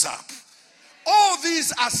shows up. All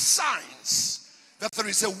these are signs that there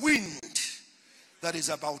is a wind that is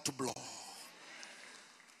about to blow.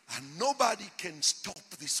 And nobody can stop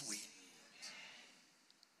this wind.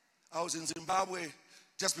 I was in Zimbabwe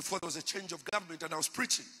just before there was a change of government and I was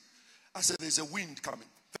preaching. I said, there's a wind coming.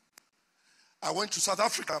 I went to South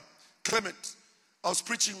Africa, Clement. I was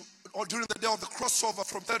preaching during the day of the crossover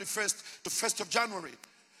from 31st to 1st of January.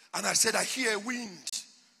 And I said, I hear a wind.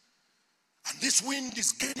 And this wind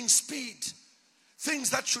is gaining speed.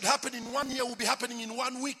 Things that should happen in 1 year will be happening in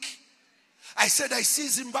 1 week. I said, I see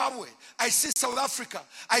Zimbabwe. I see South Africa.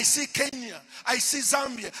 I see Kenya. I see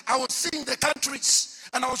Zambia. I was seeing the countries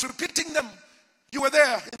and I was repeating them. You were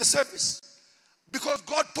there in the service. Because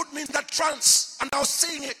God put me in that trance and I was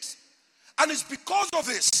seeing it. And it's because of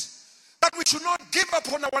this that we should not give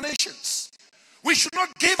up on our nations. We should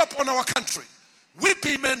not give up on our country.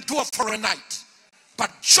 Weeping may endure for a night,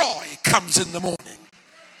 but joy comes in the morning.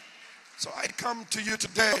 So I come to you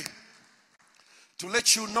today to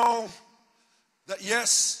let you know that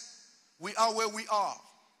yes, we are where we are,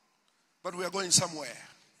 but we are going somewhere.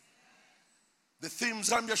 The theme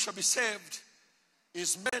Zambia shall be saved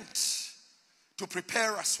is meant to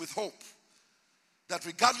prepare us with hope that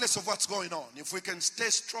regardless of what's going on, if we can stay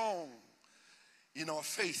strong in our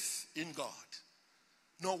faith in God,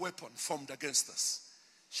 no weapon formed against us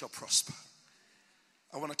shall prosper.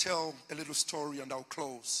 I want to tell a little story and I'll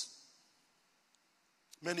close.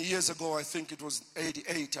 Many years ago, I think it was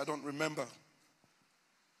 88, I don't remember.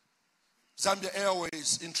 Zambia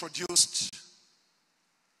Airways introduced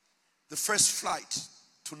the first flight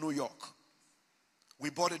to New York. We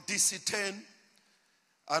bought a DC-10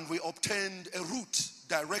 and we obtained a route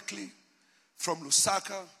directly from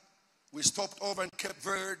Lusaka. We stopped over in Cape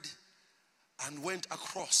Verde and went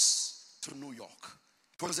across to New York.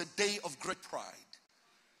 It was a day of great pride.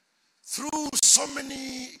 Through so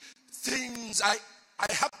many things, I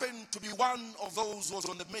happened to be one of those who was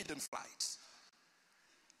on the maiden flight.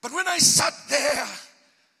 But when I sat there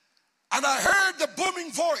and I heard the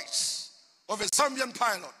booming voice of a Zambian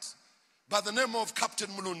pilot by the name of Captain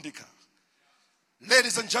Mulundika,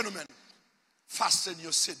 ladies and gentlemen, fasten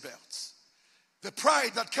your seatbelts. The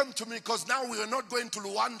pride that came to me, because now we were not going to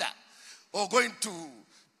Luanda or going to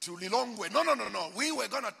Lilongwe. No. We were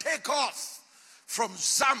going to take off from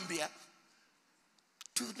Zambia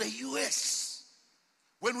to the US.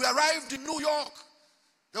 When we arrived in New York,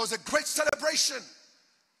 there was a great celebration.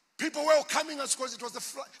 People were coming us because it was the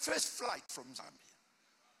first flight from Zambia.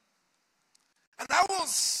 And I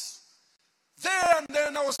was there, and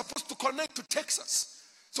then I was supposed to connect to Texas.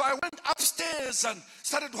 So I went upstairs and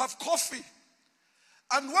started to have coffee.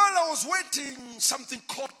 And while I was waiting, something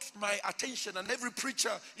caught my attention, and every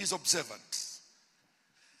preacher is observant.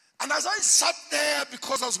 And as I sat there,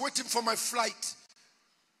 because I was waiting for my flight,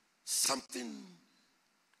 something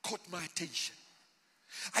caught my attention.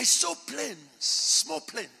 I saw planes, small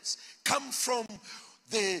planes, come from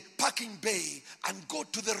the parking bay and go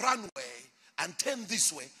to the runway and turn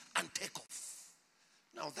this way and take off.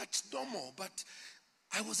 Now that's normal, but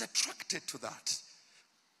I was attracted to that.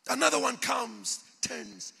 Another one comes,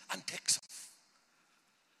 turns and takes off.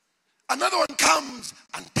 Another one comes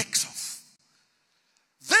and takes off.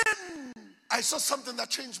 Then I saw something that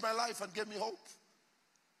changed my life and gave me hope.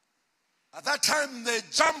 At that time, the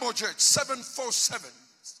jumbo jet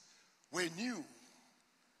 747s were new.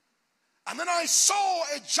 And then I saw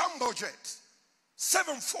a jumbo jet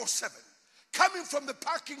 747 coming from the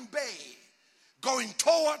parking bay, going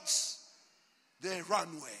towards the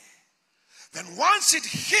runway. Then once it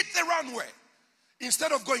hit the runway,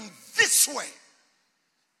 instead of going this way,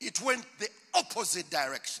 it went the opposite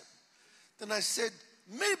direction. Then I said,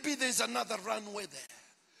 maybe there's another runway there.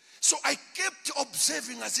 So I kept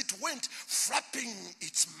observing as it went, flapping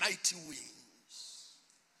its mighty wings.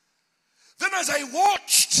 Then as I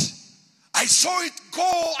watched, I saw it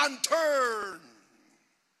go and turn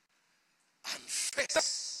and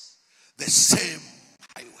face the same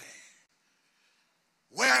highway.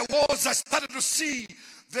 Where I was, I started to see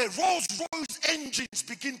the Rolls-Royce engines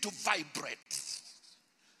begin to vibrate.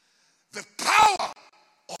 The power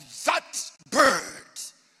of that bird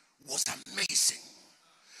was amazing.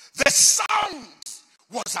 The sound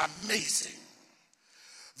was amazing.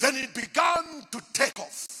 Then it began to take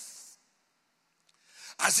off.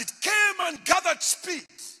 As it came and gathered speed,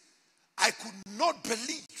 I could not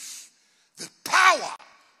believe the power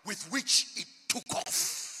with which it took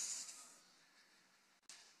off.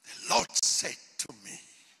 The Lord said to me,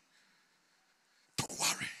 don't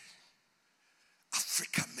worry,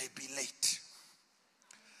 Africa may be late.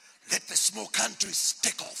 Let the small countries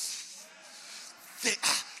take off.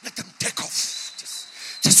 Let them take off.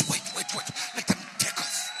 Just wait. Let them take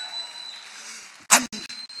off. And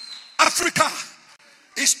Africa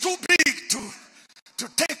is too big to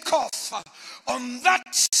take off on that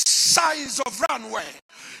size of runway.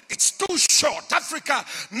 It's too short. Africa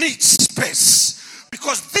needs space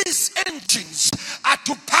because these engines are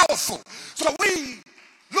too powerful. So we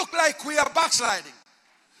look like we are backsliding.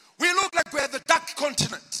 We look like we're the dark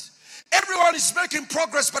continent. Everyone is making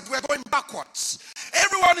progress, but we're going backwards.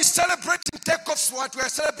 Everyone is celebrating takeoffs, but we're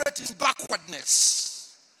celebrating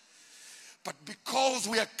backwardness. But because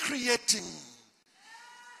we are creating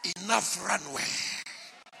enough runway,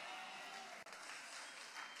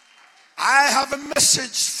 I have a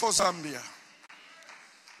message for Zambia.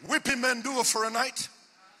 Weeping may endure for a night.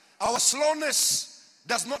 Our slowness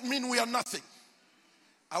does not mean we are nothing.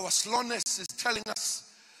 Our slowness is telling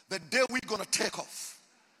us the day we're going to take off,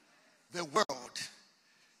 the world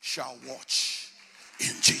shall watch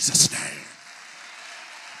in Jesus' name.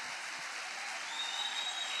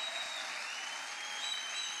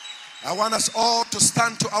 I want us all to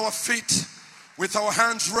stand to our feet with our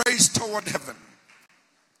hands raised toward heaven.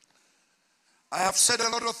 I have said a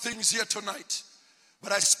lot of things here tonight,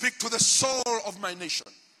 but I speak to the soul of my nation.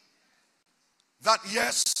 That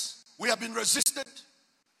yes, we have been resisted,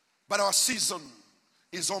 but our season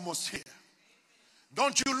is almost here.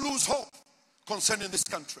 Don't you lose hope concerning this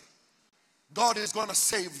country. God is going to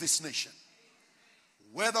save this nation.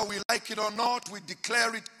 Whether we like it or not, we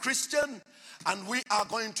declare it Christian, and we are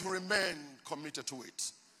going to remain committed to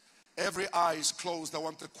it. Every eye is closed. I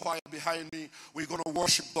want the choir behind me. We're going to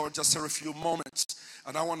worship God just for a few moments,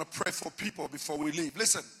 and I want to pray for people before we leave.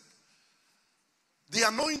 Listen, the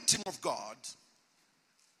anointing of God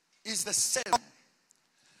is the same.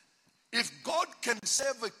 If God can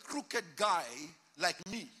save a crooked guy like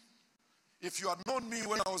me, if you had known me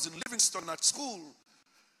when I was in Livingston at school,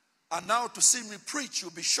 and now to see me preach,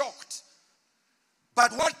 you'll be shocked.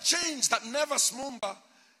 But what changed at Nevers Mumba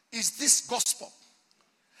is this gospel.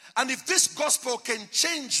 And if this gospel can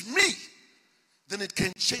change me, then it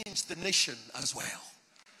can change the nation as well.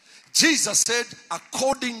 Jesus said,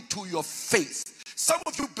 according to your faith. Some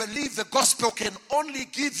of you believe the gospel can only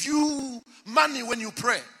give you money when you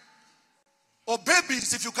pray, or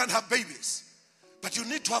babies if you can't have babies. But you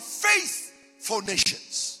need to have faith for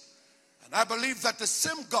nations. And I believe that the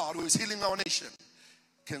same God who is healing our nation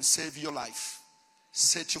can save your life,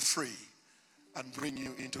 set you free, and bring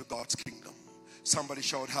you into God's kingdom. Somebody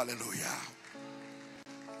shout hallelujah.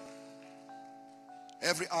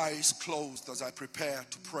 Every eye is closed as I prepare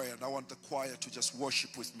to pray, and I want the choir to just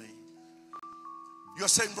worship with me. You're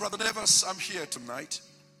saying, Brother Nevers, I'm here tonight.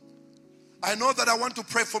 I know that I want to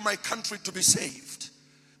pray for my country to be saved,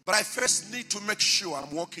 but I first need to make sure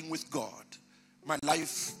I'm walking with God. My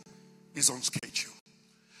life is on schedule.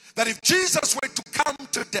 That if Jesus were to come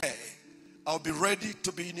today, I'll be ready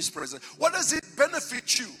to be in his presence. What does it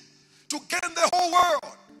benefit you to gain the whole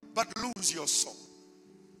world but lose your soul?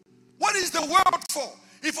 What is the world for?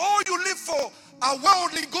 If all you live for are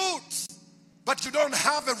worldly goods, but you don't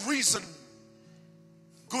have a reason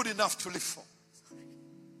good enough to live for.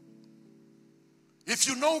 If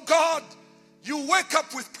you know God, you wake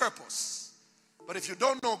up with purpose. But if you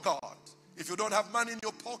don't know God, if you don't have money in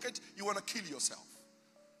your pocket, you want to kill yourself.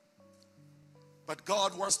 But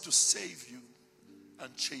God wants to save you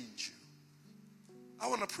and change you. I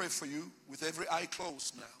want to pray for you with every eye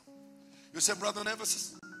closed now. You say, Brother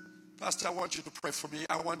Nevers, Pastor, I want you to pray for me.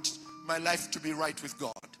 I want my life to be right with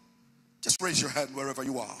God. Just raise your hand wherever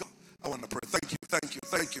you are. I want to pray. Thank you, thank you,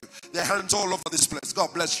 thank you. There are hands all over this place.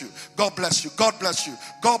 God bless you. God bless you. God bless you.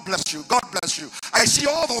 God bless you. God bless you. I see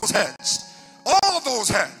all those hands. All those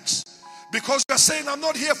hands. Because you're saying, I'm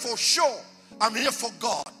not here for show. I'm here for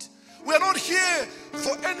God. We're not here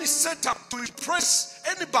for any setup to impress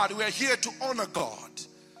anybody. We're here to honor God.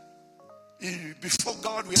 Before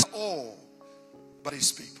God, we are all but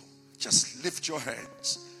His people. Just lift your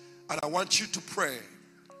hands. And I want you to pray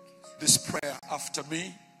this prayer after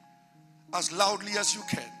me as loudly as you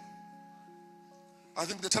can. I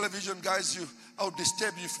think the television guys, I would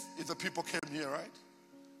disturb you if the people came here, right?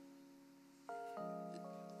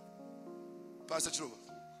 Pastor Chiruba.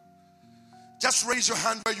 Just raise your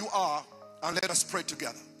hand where you are and let us pray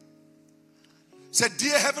together. Say,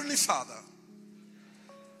 dear Heavenly Father,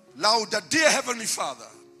 louder, dear Heavenly Father,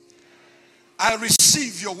 I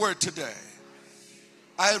receive your word today.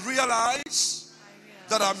 I realize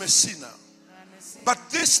that I'm a sinner. But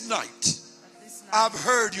this night, I've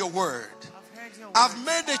heard your word. I've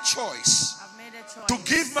made a choice to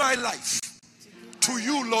give my life to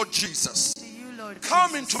you, Lord Jesus.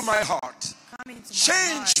 Come into my heart.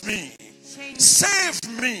 Change me.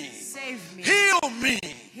 Save me. Heal me.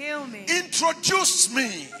 Introduce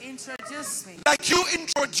me. Like you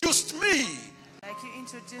introduced me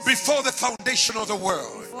before the foundation of the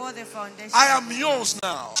world. I am yours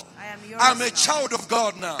now. I'm a child of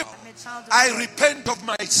God now. I repent of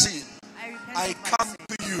my sin. I come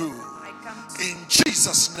to you in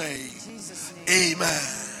Jesus' name. Amen.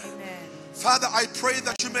 Father, I pray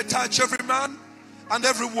that you may touch every man and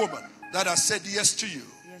every woman that has said yes to you.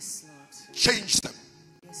 Change them.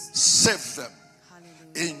 Save them.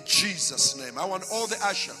 In Jesus' name. I want all the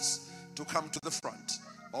ushers to come to the front.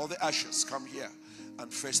 All the ushers come here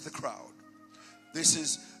and face the crowd.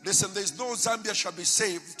 Listen, there's no Zambia shall be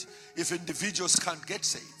saved if individuals can't get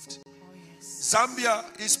saved. Zambia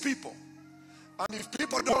is people. And if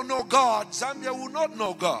people don't know God, Zambia will not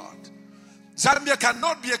know God. Zambia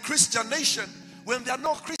cannot be a Christian nation when there are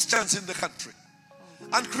no Christians in the country.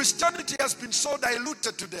 And Christianity has been so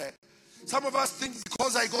diluted today. Some of us think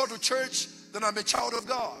because I go to church, then I'm a child of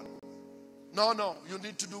God. No, you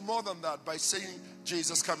need to do more than that by saying,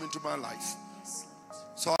 Jesus, come into my life.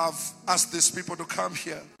 So I've asked these people to come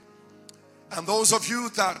here. And those of you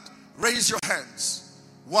that raise your hands,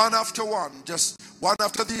 one after one, just one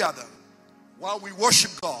after the other, while we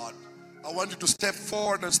worship God, I want you to step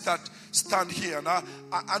forward and stand here.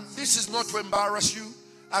 And this is not to embarrass you.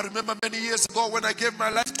 I remember many years ago when I gave my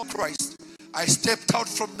life to Christ, I stepped out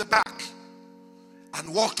from the back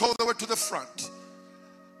and walked all the way to the front.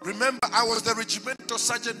 Remember, I was the regimental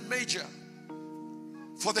sergeant major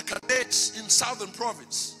for the cadets in Southern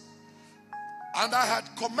Province. And I had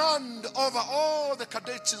command over all the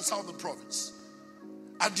cadets in Southern Province.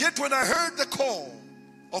 And yet when I heard the call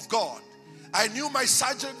of God, I knew my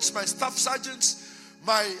sergeants, my staff sergeants,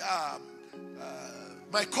 my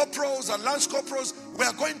corporals and lance corporals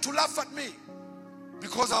were going to laugh at me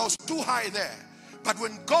because I was too high there. But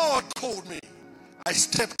when God called me, I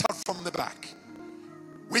stepped out from the back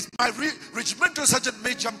with my regimental sergeant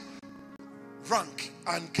major rank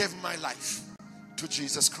and gave my life to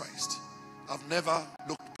Jesus Christ. I've never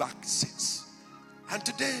looked back since. And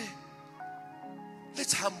today,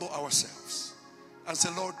 let's humble ourselves and say,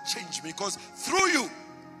 Lord, change me, because through you,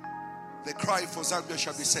 the cry for Zambia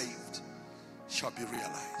shall be saved, shall be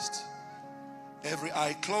realized. Every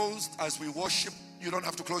eye closed as we worship. You don't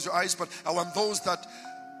have to close your eyes, but I want those that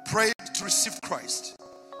prayed to receive Christ.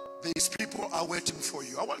 These people are waiting for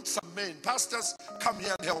you. I want some men. Pastors, come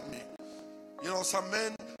here and help me. You know, some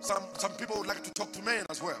men, some people would like to talk to men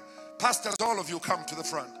as well. Pastors, all of you come to the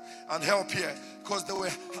front and help here, because there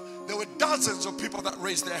were dozens of people that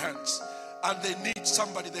raised their hands and they need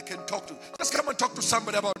somebody they can talk to. Just come and talk to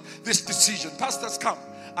somebody about this decision. Pastors, come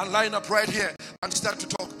and line up right here and start to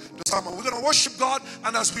talk to someone. We're going to worship God,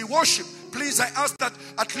 and as we worship, please, I ask that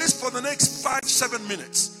at least for the next 5-7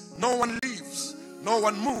 minutes, no one leaves, no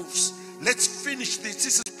one moves. Let's finish this.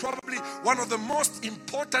 This is probably one of the most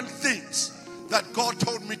important things that God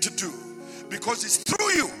told me to do, because it's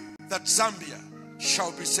through you that Zambia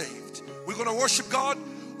shall be saved. We're going to worship God.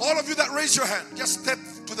 All of you that raise your hand, just step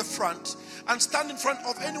to the front and stand in front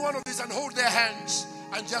of any one of these and hold their hands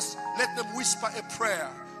and just let them whisper a prayer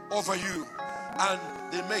over you. And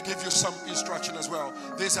they may give you some instruction as well.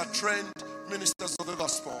 These are trained ministers of the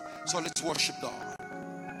gospel. So let's worship God.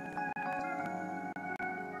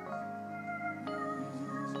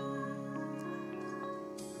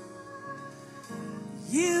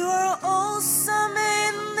 You are awesome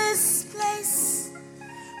in this place,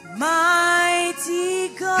 my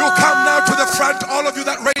come now to the front. All of you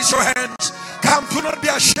that raise your hands, come. Do not be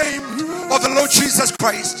ashamed of the Lord Jesus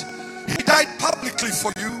Christ. He died publicly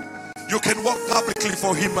for you. You can walk publicly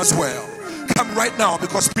for him as well. Come right now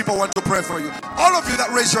because people want to pray for you. All of you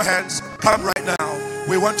that raise your hands, come right now.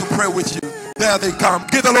 We want to pray with you. There they come.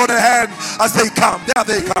 Give the Lord a hand as they come. There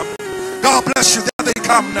they come. God bless you. There they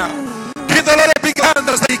come now. Give the Lord a big hand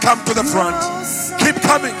as they come to the front. Keep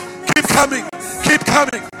coming. Keep coming. Keep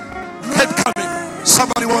coming. Keep coming.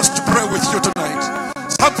 Somebody wants to pray with you tonight.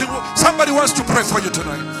 Somebody wants to pray for you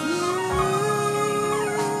tonight.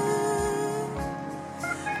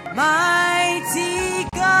 Mighty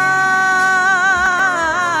God,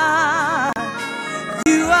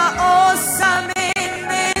 you are awesome in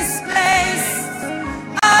this place.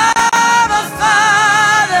 Our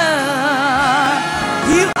Father,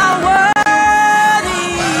 you are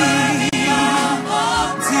worthy.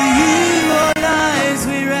 To you all eyes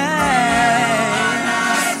we raise.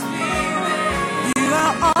 You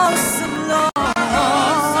are awesome, Lord.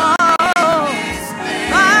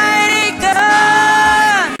 Mighty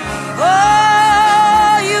God,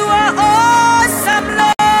 oh, you are awesome, Lord.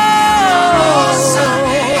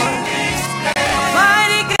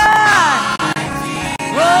 Mighty God,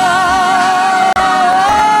 oh,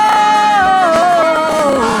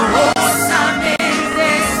 awesome in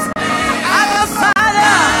this. Our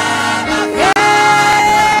Father, yeah,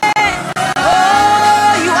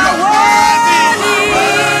 oh, you are worthy.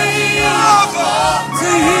 To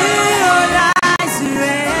you all eyes we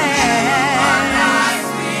raise.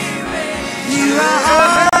 You are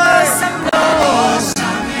awesome, Lord.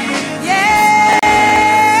 Yeah.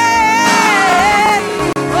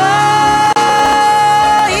 Oh,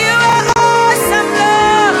 you are awesome,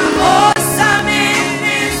 Lord. Awesome in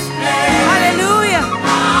this place. Hallelujah.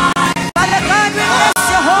 Father God, we bless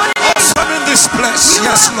your holy name. Awesome in this place. You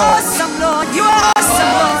Yes, are Lord. awesome, Lord. You are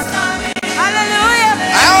awesome, Lord. Hallelujah.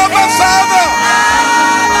 Our Father,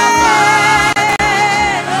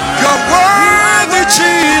 you're worthy,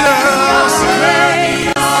 Jesus.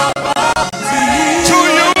 To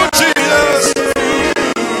you, Jesus.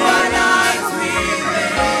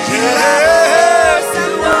 Yes.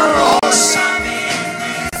 Awesome.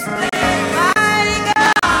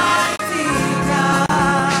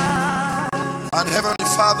 And Heavenly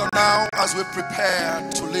Father, now as we prepare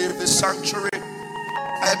to leave this sanctuary,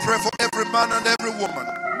 I pray for every man and every woman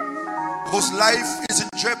whose life is in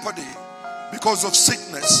jeopardy because of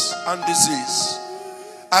sickness and disease.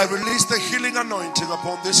 I release the healing anointing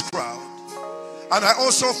upon this crowd. And I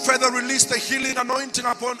also further release the healing anointing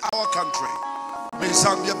upon our country. May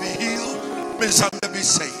Zambia be healed. May Zambia be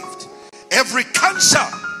saved. Every cancer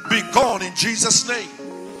be gone in Jesus' name.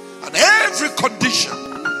 And every condition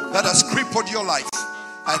that has crippled your life,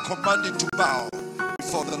 I command it to bow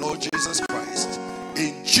before the Lord Jesus Christ.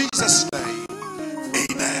 In Jesus' name,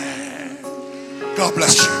 amen. God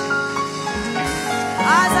bless you.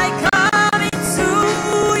 As I come into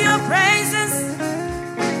your presence,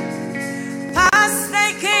 past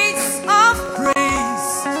the gates of praise,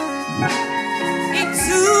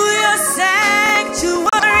 into your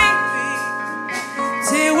sanctuary,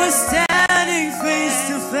 till we're standing face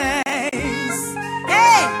to face.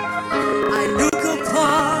 Hey, I look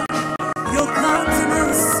upon your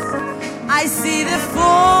countenance, I see the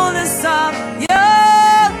fullness of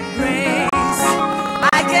your grace.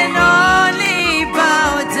 I can only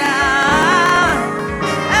bow down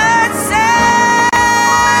and say,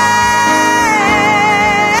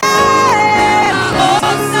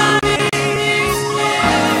 awesome in this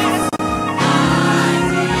place.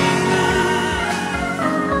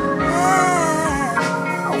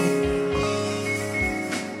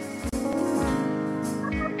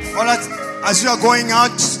 All right, as you are going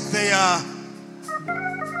out,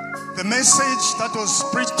 the message that was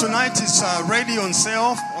preached tonight is ready on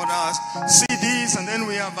sale on CDs, and then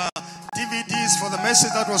we have DVDs for the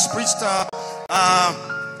message that was preached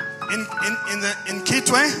in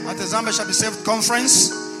Kitwe at the Zambia Shall Be Saved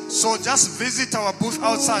conference. So just visit our booth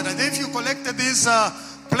outside, and if you collected these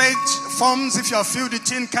pledge forms, if you have filled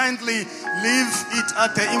it in, kindly leave it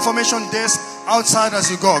at the information desk outside as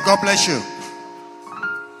you go. God bless you.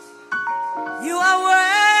 You are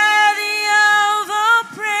worthy of our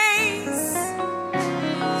praise.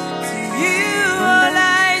 To you all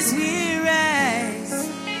eyes we raise.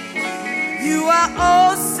 You are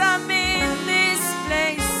awesome.